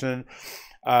moderation,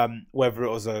 whether it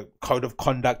was a code of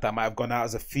conduct that might have gone out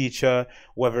as a feature,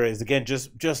 whether it's, again,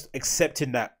 just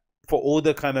accepting that for all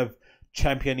the kind of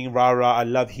championing rah-rah, I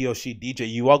love he or she DJ,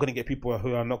 you are going to get people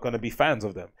who are not going to be fans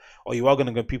of them, or you are going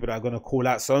to get people that are going to call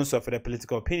out so-and-so for their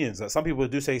political opinions. Like, some people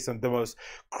do say some of the most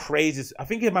crazy, I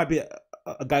think it might be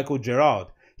a guy called Gerard.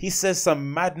 He says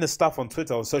some madness stuff on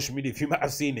Twitter, on social media, if you might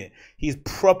have seen it. He's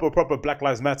proper Black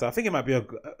Lives Matter. I think it might be a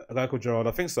guy called Gerard.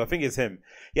 I think so. I think it's him.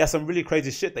 He has some really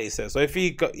crazy shit that he says. So if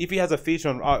he has a feature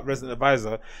on Resident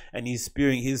Advisor and he's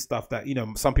spewing his stuff that, you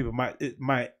know, some people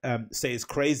might say is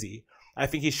crazy, I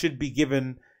think he should be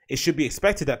given, it should be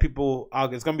expected that people are,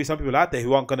 there's going to be some people out there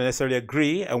who aren't going to necessarily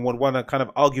agree and would want to kind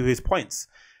of argue his points.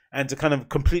 And to kind of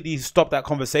completely stop that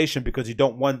conversation because you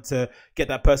don't want to get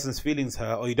that person's feelings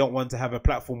hurt, or you don't want to have a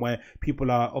platform where people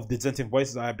are of dissenting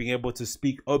voices are being able to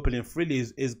speak openly and freely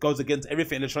goes against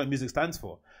everything electronic music stands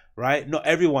for, right? Not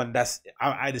everyone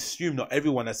I'd assume not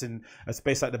everyone that's in a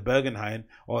space like the Berghain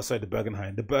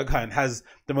has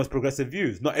the most progressive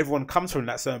views. Not everyone comes from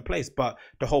that certain place, but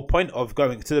the whole point of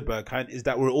going to the Berghain is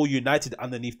that we're all united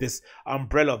underneath this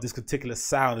umbrella of this particular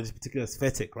sound, this particular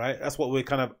aesthetic, right? That's what we're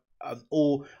kind of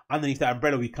all underneath that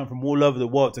umbrella. We come from all over the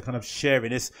world to kind of share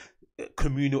in this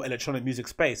communal electronic music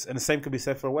space, and the same could be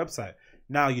said for a website.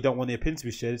 Now you don't want the opinion to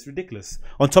be shared. It's ridiculous.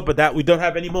 On top of that, we don't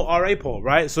have any more RA poll,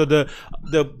 right? So the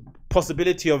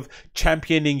possibility of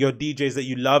championing your DJs that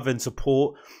you love and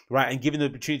support, right, and giving the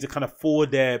opportunity to kind of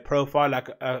forward their profile,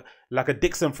 like a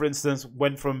Dixon, for instance,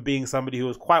 went from being somebody who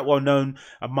was quite well known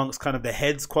amongst kind of the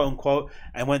heads, quote unquote,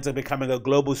 and went to becoming a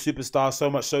global superstar, so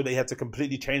much so that he had to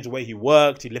completely change the way he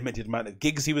worked. He limited the amount of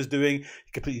gigs he was doing.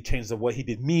 He completely changed the way he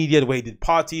did media, the way he did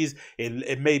parties.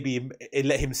 It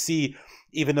let him see,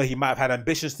 even though he might have had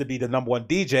ambitions to be the #1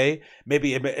 DJ,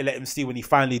 maybe it let him see when he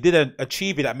finally did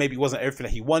achieve it, that maybe it wasn't everything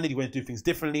that he wanted. He wanted to do things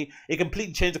differently. It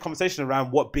completely changed the conversation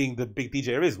around what being the big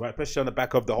DJ is, right? Especially on the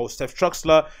back of the whole Steph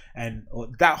Truxler and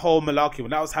that whole malarkey when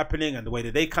that was happening, and the way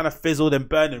that they kind of fizzled and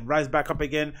burned and rise back up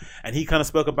again. And he kind of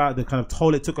spoke about the kind of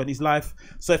toll it took on his life.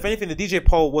 So if anything, the DJ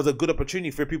poll was a good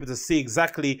opportunity for people to see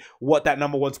exactly what that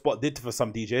 #1 spot did for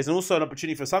some DJs, and also an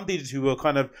opportunity for some DJs who were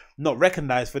kind of not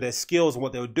recognized for their skills and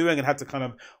what they were doing, and had to kind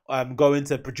of go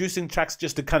into producing tracks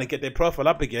just to kind of get their profile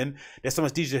up again. There's so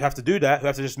much DJs who have to do that, who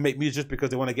have to just make music just because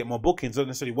they want to get more bookings, don't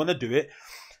necessarily want to do it.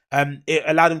 It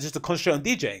allowed them just to concentrate on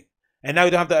DJing. And now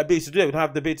we don't have the ability to do it. We don't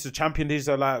have the ability to champion DJs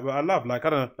I love. Like, I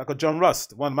don't know, like a John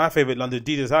Rust, one of my favorite London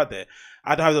DJs out there.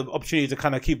 I don't have the opportunity to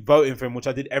kind of keep voting for him, which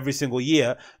I did every single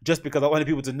year, just because I wanted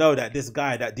people to know that this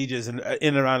guy that DJs in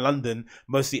and around London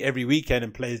mostly every weekend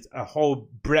and plays a whole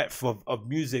breadth of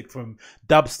music, from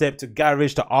dubstep to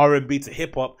garage to R&B to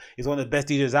hip hop, is one of the best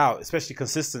DJs out, especially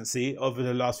consistency over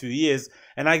the last few years.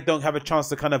 And I don't have a chance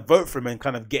to kind of vote for him and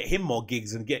kind of get him more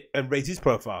gigs and raise his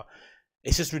profile.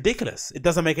 It's just ridiculous. It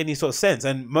doesn't make any sort of sense,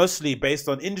 and mostly based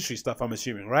on industry stuff, I'm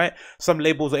assuming, right? Some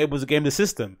labels are able to game the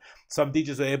system. Some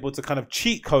DJs are able to kind of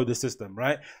cheat code the system,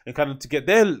 right? And kind of to get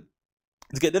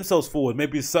themselves forward.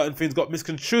 Maybe certain things got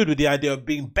misconstrued with the idea of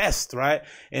being best, right?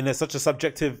 In such a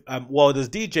subjective world as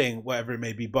DJing, whatever it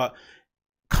may be. But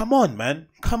come on, man.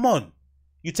 Come on.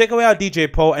 You take away our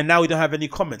DJ poll and now we don't have any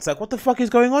comments. Like, what the fuck is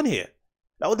going on here?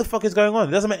 Like, what the fuck is going on?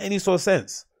 It doesn't make any sort of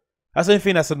sense. That's the only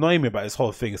thing that's annoying me about this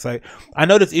whole thing. It's like, I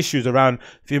know there's issues around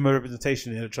female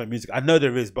representation in electronic music. I know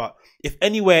there is, but if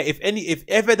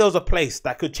ever there was a place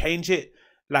that could change it,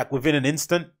 like within an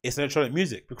instant, it's electronic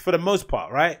music. Because for the most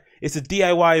part, right? It's a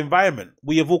DIY environment.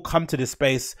 We have all come to this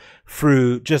space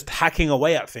through just hacking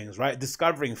away at things, right?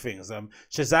 Discovering things,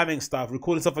 shazamming stuff,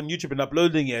 recording stuff on YouTube and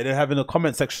uploading it, and then having a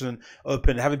comment section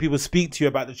open, having people speak to you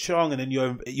about the song, and then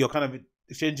you're kind of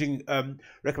exchanging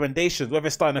recommendations, whether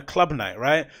it's starting a club night,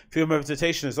 right? Film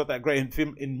representation is not that great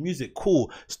in music.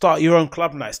 Cool. Start your own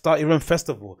club night, start your own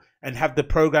festival, and have the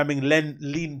programming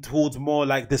lean towards more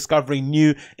like discovering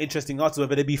new, interesting artists,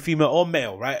 whether they be female or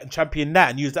male, right? And champion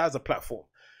that and use that as a platform.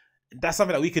 That's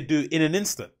something that we could do in an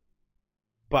instant.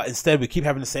 But instead, we keep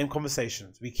having the same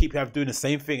conversations. We keep doing the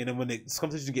same thing, and then when the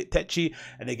conversations get tetchy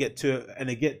and they get too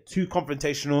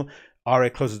confrontational, RA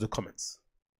closes the comments.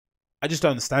 I just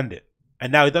don't understand it.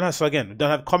 And now we don't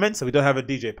have comments, and we don't have a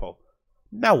DJ poll.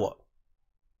 Now what?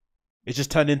 It's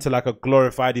just turned into like a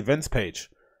glorified events page,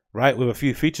 right? With a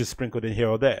few features sprinkled in here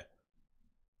or there.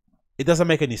 It doesn't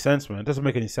make any sense, man. It doesn't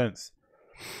make any sense.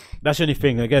 That's the only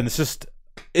thing. Again,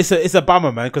 it's a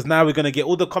bummer, man, because now we're going to get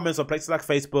all the comments on places like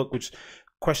Facebook, which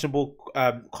questionable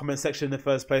comment section in the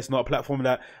first place, not a platform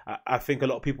that I think a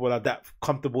lot of people are that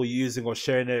comfortable using or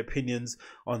sharing their opinions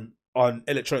on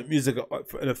electronic music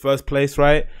in the first place,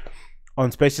 right? On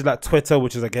spaces like Twitter,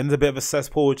 which is again a bit of a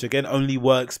cesspool, which again only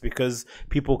works because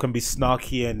people can be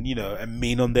snarky and and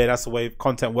mean on there. That's the way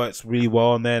content works really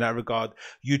well on there in that regard.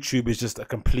 YouTube is just a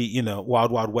complete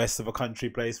wild west of a country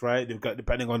place, right? They've got,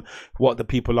 depending on what the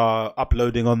people are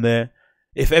uploading on there.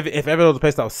 If ever there was a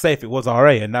place that was safe, it was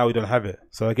RA, and now we don't have it.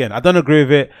 So again, I don't agree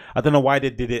with it. I don't know why they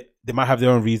did it. They might have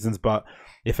their own reasons, but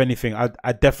if anything,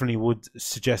 I definitely would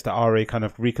suggest that RA kind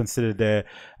of reconsider their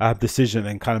decision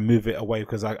and kind of move it away,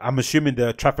 because I'm assuming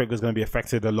the traffic is going to be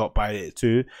affected a lot by it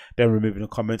too. They're removing the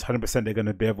comments. 100% they're going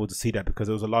to be able to see that because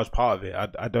it was a large part of it.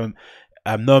 I don't,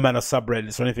 no amount of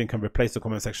subreddits or anything can replace the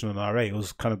comment section on RA. It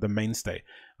was kind of the mainstay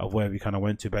of where we kind of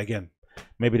went to. But again,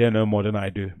 maybe they know more than I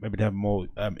do. Maybe they have more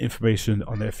information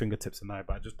on their fingertips than I,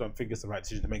 but I just don't think it's the right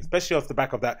decision to make, especially off the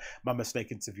back of that Mama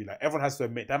Snake interview. Like, everyone has to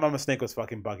admit that Mama Snake was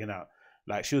fucking bugging out.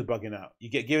 Like, she was bugging out.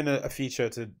 You get given a feature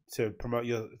to promote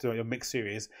your mix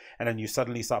series, and then you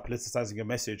suddenly start politicizing your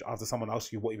message after someone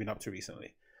asks you what you've been up to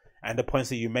recently. And the points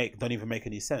that you make don't even make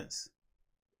any sense.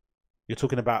 You're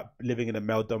talking about living in a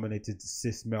male-dominated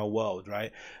cis male world,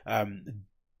 right?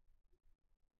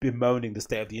 Bemoaning the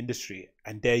state of the industry,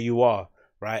 and there you are,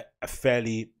 right? A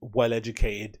fairly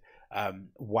well-educated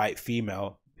white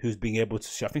female who's being able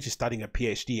to, I think she's studying a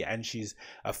PhD and she's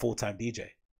a full-time DJ.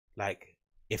 Like,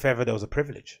 if ever there was a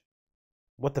privilege.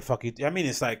 What the fuck? I mean,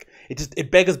 it's like,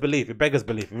 it beggars belief. It beggars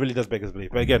belief. It really does beggars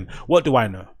belief. But again, what do I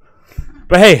know?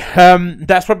 But hey,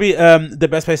 that's probably the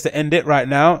best place to end it right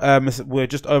now. We're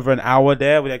just over an hour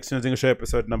there with Agostinho Zinga Show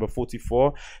episode number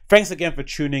 44. Thanks again for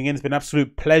tuning in. It's been an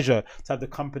absolute pleasure to have the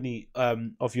company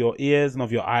of your ears and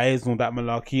of your eyes and all that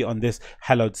malarkey on this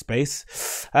hallowed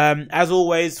space. As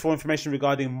always, for information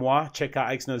regarding moi, check out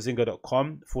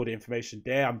agostinhozinga.com for the information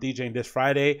there. I'm DJing this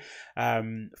Friday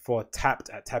for Tapped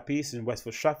at Tappies in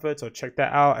Westfield Stratford, so check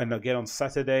that out. And again on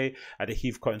Saturday at the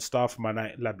Heathcote and Star for my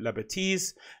night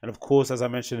Liberties. And of course, as I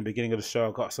mentioned in the beginning of the show,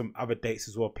 I've got some other dates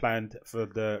as well planned for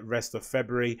the rest of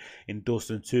February in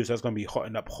Dalston too. So that's going to be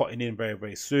hotting in very,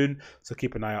 very soon. So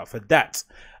keep an eye out for that.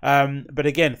 But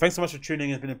again, thanks so much for tuning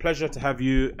in. It's been a pleasure to have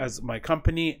you as my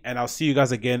company, and I'll see you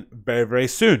guys again very, very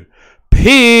soon.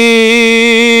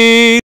 Peace.